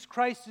Jesus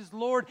Christ is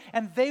Lord,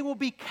 and they will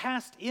be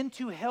cast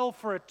into hell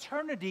for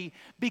eternity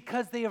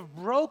because they have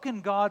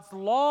broken God's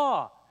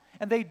law.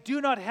 And they do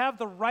not have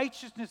the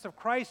righteousness of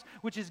Christ,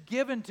 which is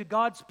given to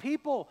God's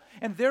people.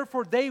 And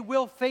therefore they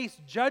will face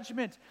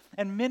judgment.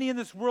 And many in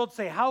this world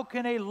say, how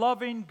can a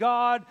loving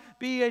God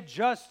be a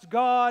just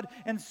God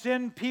and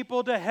send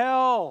people to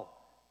hell?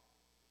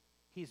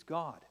 He's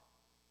God.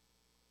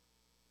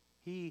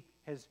 He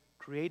has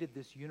created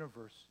this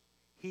universe.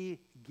 He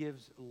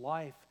gives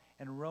life.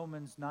 And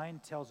Romans 9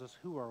 tells us,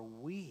 who are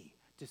we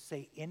to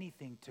say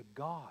anything to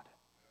God?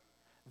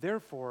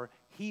 Therefore,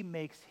 he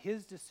makes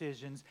his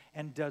decisions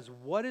and does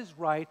what is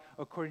right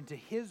according to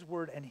his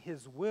word and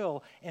his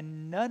will,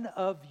 and none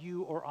of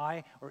you or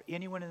I or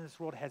anyone in this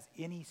world has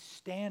any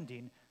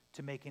standing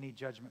to make any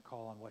judgment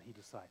call on what he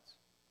decides.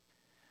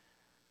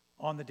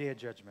 On the day of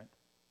judgment,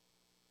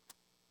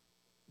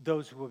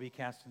 those who will be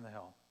cast into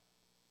hell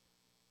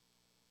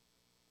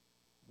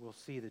will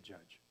see the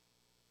judge,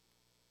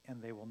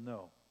 and they will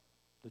know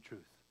the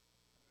truth.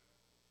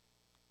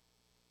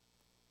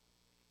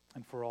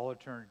 And for all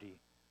eternity,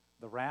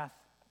 the wrath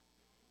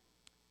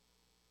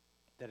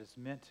that is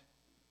meant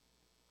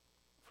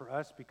for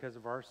us because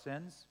of our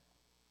sins,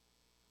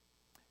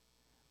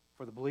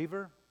 for the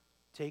believer,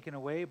 taken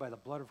away by the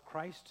blood of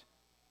Christ,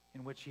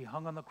 in which he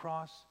hung on the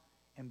cross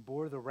and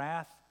bore the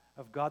wrath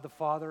of God the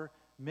Father,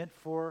 meant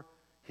for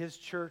his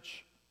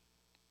church.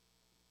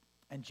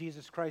 And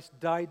Jesus Christ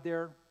died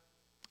there,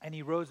 and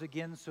he rose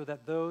again so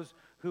that those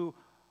who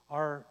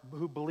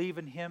believe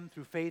in him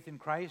through faith in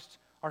Christ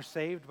are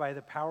saved by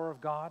the power of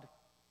God.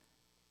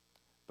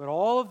 But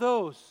all of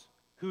those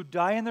who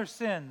die in their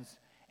sins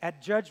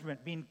at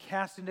judgment, being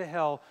cast into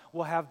hell,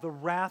 will have the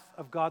wrath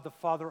of God the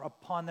Father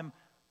upon them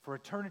for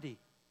eternity.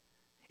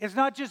 It's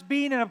not just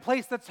being in a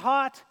place that's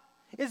hot.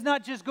 It's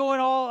not just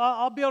going,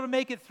 I'll be able to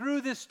make it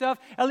through this stuff.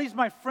 At least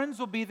my friends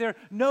will be there.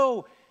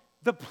 No,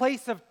 the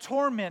place of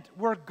torment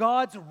where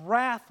God's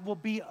wrath will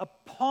be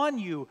upon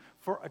you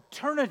for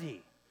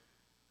eternity.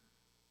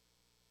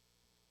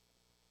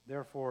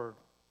 Therefore,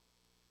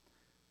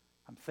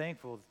 I'm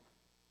thankful,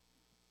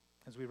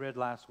 as we read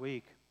last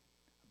week,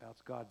 about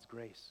God's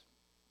grace.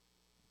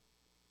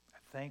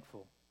 I'm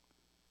thankful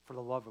for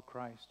the love of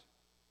Christ,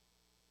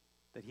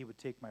 that he would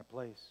take my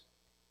place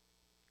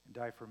and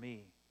die for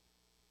me,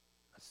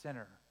 a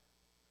sinner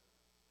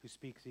who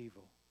speaks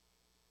evil,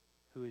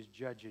 who is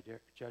judged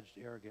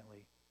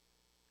arrogantly,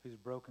 who's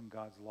broken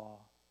God's law.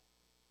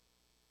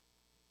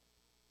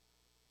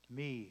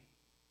 Me,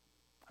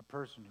 a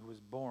person who was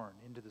born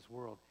into this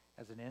world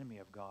as an enemy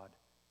of God,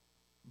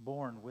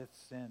 born with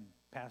sin,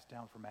 passed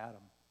down from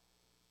Adam.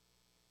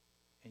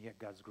 And yet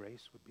God's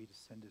grace would be to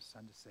send his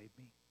Son to save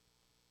me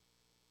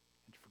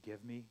and to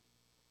forgive me,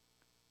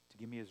 to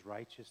give me his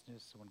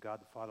righteousness. So when God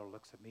the Father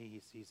looks at me,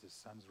 he sees his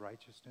Son's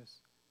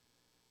righteousness,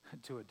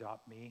 to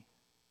adopt me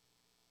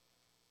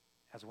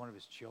as one of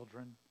his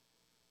children,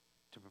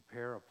 to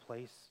prepare a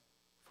place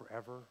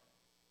forever.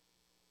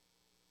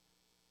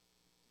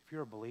 If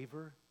you're a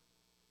believer,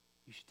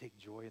 you should take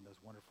joy in those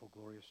wonderful,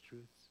 glorious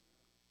truths.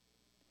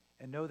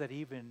 And know that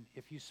even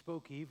if you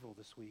spoke evil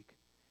this week,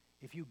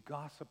 if you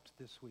gossiped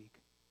this week,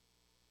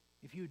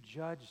 if you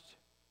judged,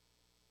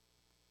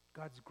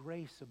 God's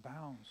grace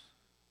abounds.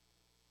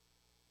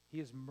 He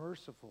is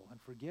merciful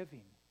and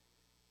forgiving.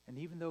 And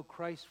even though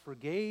Christ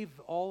forgave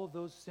all of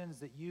those sins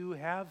that you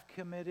have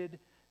committed,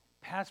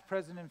 past,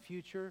 present, and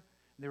future,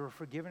 and they were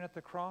forgiven at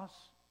the cross,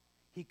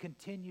 he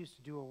continues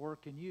to do a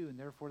work in you. And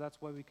therefore,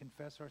 that's why we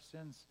confess our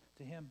sins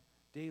to him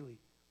daily.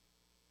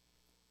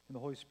 And the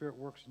Holy Spirit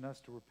works in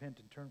us to repent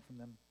and turn from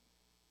them.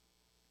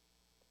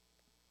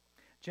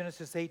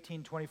 Genesis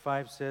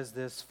 18:25 says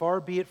this,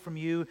 "Far be it from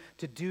you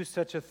to do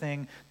such a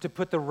thing, to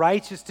put the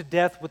righteous to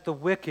death with the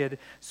wicked,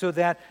 so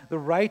that the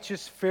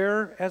righteous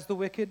fare as the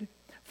wicked.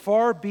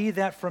 Far be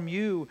that from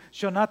you.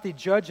 Shall not the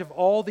judge of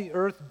all the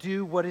earth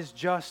do what is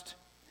just?"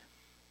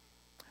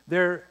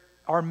 There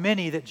are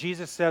many that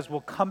Jesus says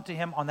will come to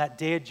him on that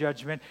day of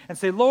judgment and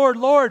say, "Lord,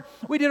 Lord,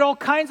 we did all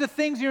kinds of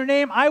things in your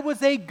name. I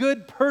was a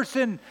good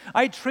person.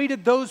 I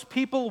treated those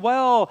people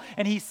well."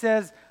 And he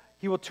says,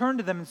 he will turn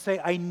to them and say,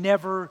 "I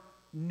never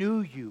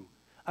knew you.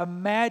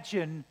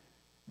 Imagine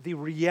the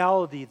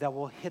reality that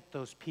will hit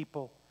those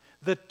people,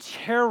 the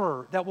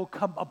terror that will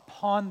come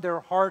upon their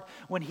heart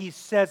when he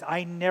says,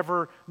 I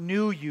never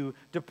knew you,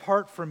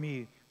 depart from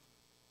me.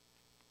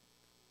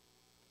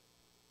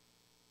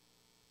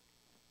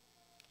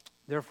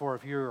 Therefore,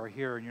 if you are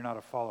here and you're not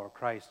a follower of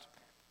Christ,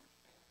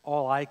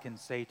 all I can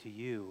say to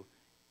you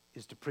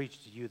is to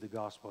preach to you the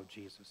gospel of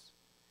Jesus,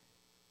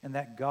 and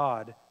that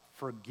God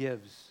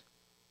forgives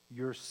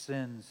your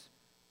sins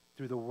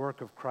through the work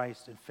of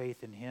Christ and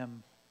faith in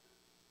him.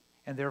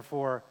 And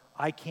therefore,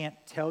 I can't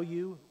tell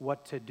you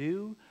what to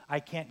do. I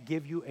can't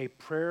give you a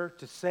prayer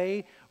to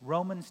say.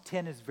 Romans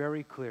 10 is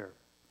very clear.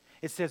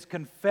 It says,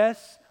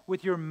 confess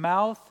with your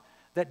mouth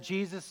that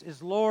Jesus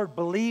is Lord.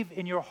 Believe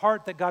in your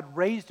heart that God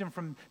raised him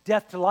from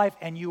death to life,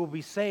 and you will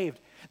be saved.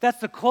 That's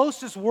the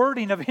closest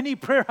wording of any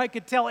prayer I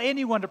could tell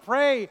anyone to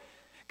pray.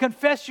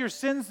 Confess your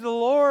sins to the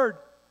Lord.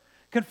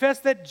 Confess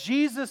that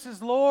Jesus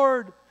is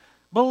Lord.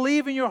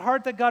 Believe in your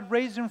heart that God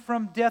raised him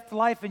from death to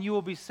life, and you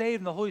will be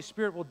saved. And the Holy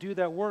Spirit will do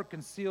that work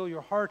and seal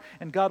your heart,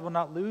 and God will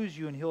not lose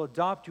you, and he'll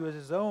adopt you as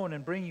his own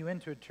and bring you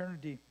into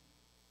eternity.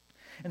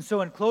 And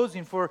so in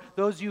closing, for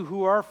those of you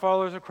who are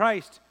followers of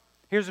Christ,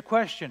 here's a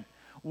question.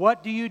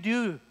 What do you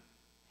do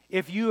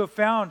if you have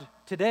found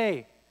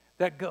today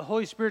that the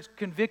Holy Spirit's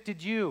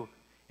convicted you,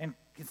 and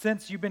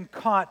since you've been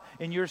caught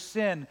in your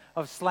sin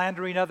of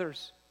slandering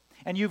others,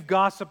 and you've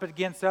gossiped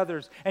against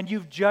others, and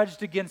you've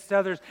judged against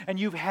others, and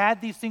you've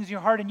had these things in your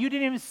heart, and you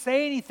didn't even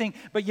say anything,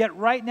 but yet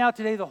right now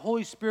today the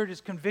Holy Spirit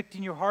is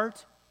convicting your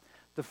heart?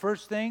 The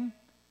first thing,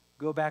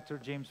 go back to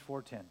James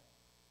 4:10.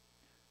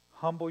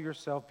 Humble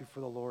yourself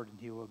before the Lord, and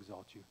he will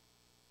exalt you.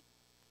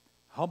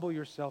 Humble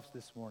yourselves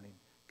this morning.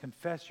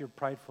 Confess your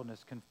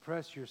pridefulness.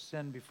 Confess your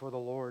sin before the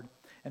Lord,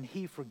 and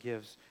he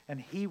forgives,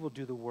 and he will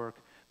do the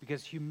work,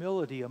 because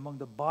humility among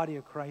the body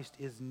of Christ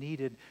is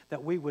needed,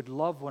 that we would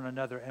love one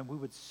another and we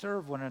would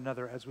serve one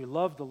another as we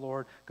love the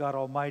Lord God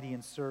Almighty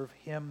and serve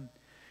him.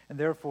 And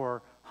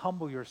therefore,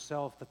 humble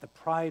yourself that the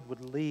pride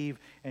would leave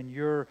and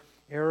your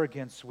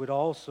arrogance would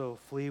also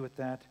flee with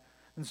that.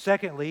 And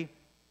secondly,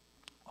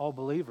 all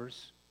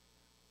believers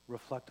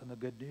reflect on the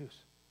good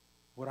news,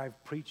 what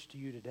I've preached to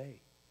you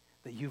today,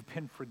 that you've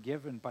been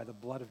forgiven by the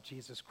blood of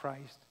Jesus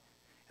Christ,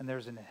 and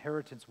there's an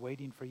inheritance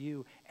waiting for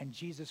you, and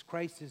Jesus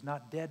Christ is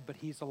not dead, but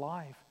he's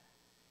alive.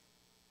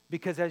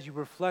 Because as you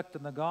reflect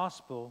on the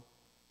gospel,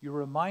 you're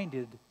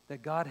reminded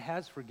that God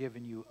has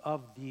forgiven you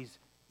of these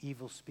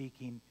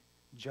evil-speaking,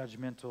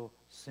 judgmental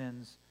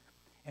sins,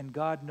 and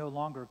God no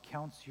longer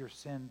counts your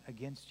sin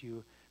against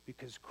you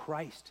because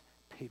Christ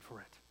paid for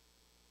it.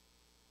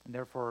 And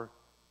therefore,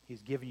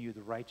 he's given you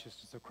the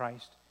righteousness of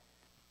Christ.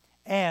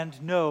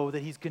 And know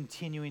that he's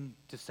continuing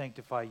to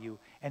sanctify you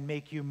and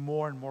make you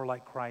more and more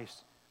like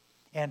Christ,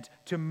 and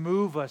to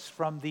move us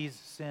from these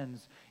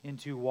sins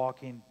into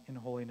walking in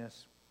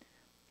holiness.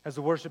 As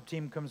the worship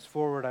team comes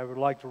forward, I would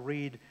like to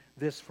read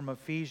this from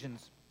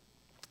Ephesians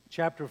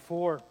chapter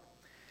 4.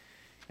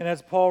 And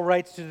as Paul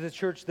writes to the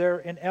church there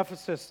in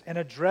Ephesus and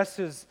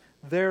addresses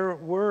their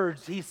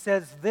words, he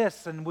says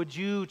this, and would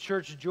you,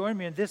 church, join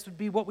me? And this would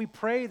be what we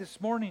pray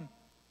this morning.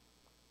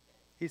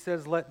 He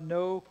says, let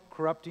no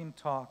corrupting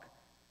talk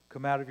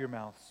come out of your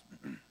mouths,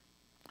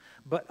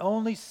 but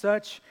only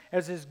such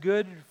as is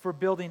good for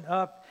building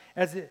up,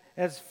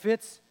 as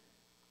fits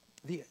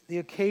the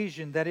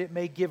occasion, that it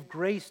may give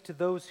grace to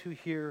those who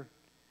hear.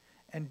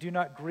 And do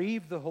not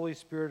grieve the Holy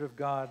Spirit of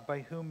God, by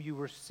whom you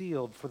were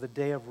sealed for the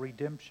day of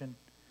redemption.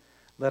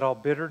 Let all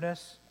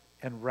bitterness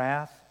and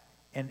wrath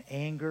and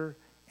anger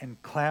and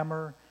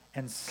clamor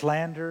and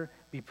slander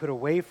be put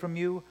away from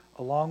you,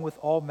 along with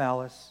all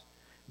malice.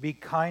 Be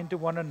kind to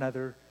one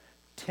another,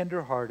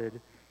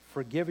 tender-hearted,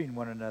 forgiving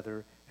one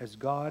another, as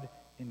God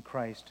in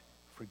Christ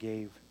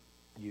forgave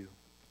you.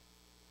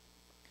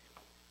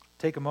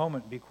 Take a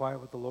moment and be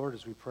quiet with the Lord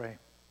as we pray.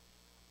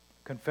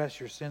 Confess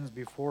your sins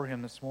before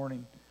him this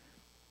morning,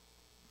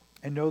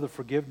 and know the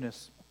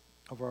forgiveness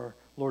of our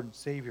Lord and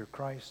Savior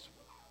Christ.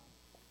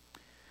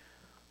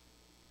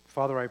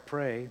 Father, I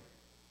pray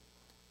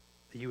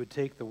that you would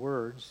take the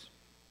words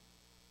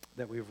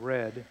that we've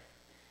read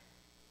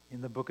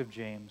in the book of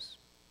James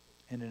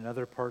and in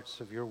other parts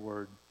of your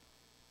word,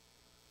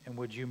 and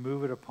would you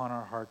move it upon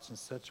our hearts in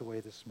such a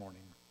way this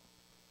morning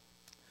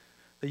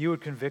that you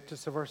would convict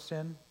us of our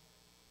sin,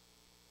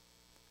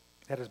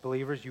 that as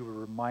believers you would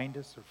remind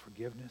us of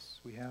forgiveness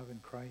we have in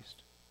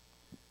Christ,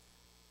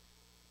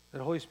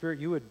 that Holy Spirit,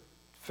 you would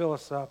fill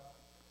us up,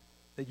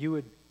 that you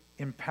would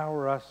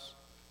empower us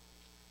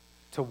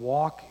to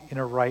walk in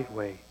a right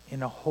way,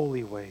 in a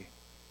holy way.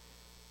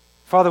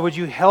 Father, would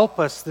you help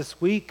us this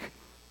week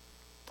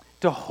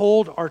to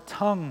hold our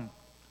tongue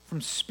from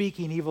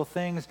speaking evil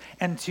things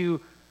and to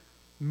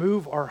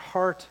move our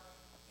heart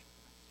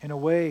in a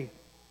way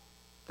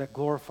that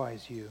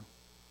glorifies you.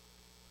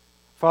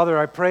 Father,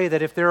 I pray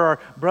that if there are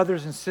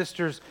brothers and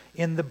sisters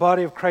in the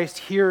body of Christ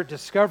here at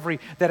Discovery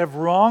that have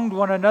wronged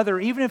one another,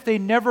 even if they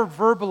never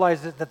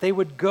verbalize it, that they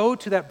would go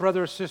to that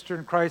brother or sister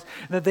in Christ,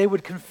 and that they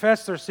would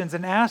confess their sins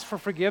and ask for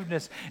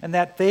forgiveness, and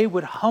that they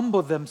would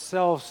humble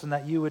themselves and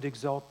that you would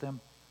exalt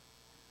them.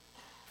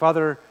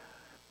 Father,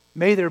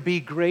 may there be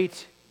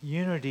great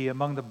unity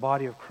among the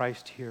body of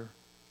Christ here,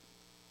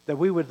 that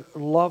we would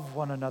love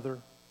one another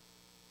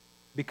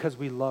because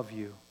we love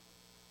you.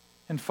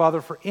 And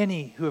Father, for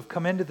any who have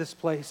come into this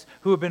place,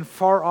 who have been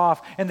far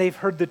off, and they've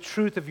heard the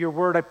truth of your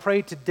word, I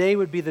pray today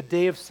would be the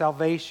day of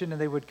salvation, and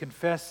they would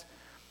confess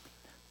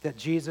that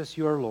Jesus,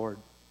 you are Lord,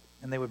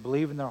 and they would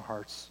believe in their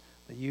hearts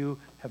that you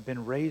have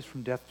been raised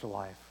from death to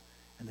life,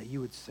 and that you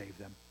would save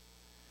them.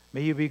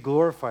 May you be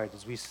glorified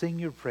as we sing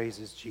your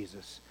praises,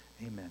 Jesus.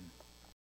 Amen.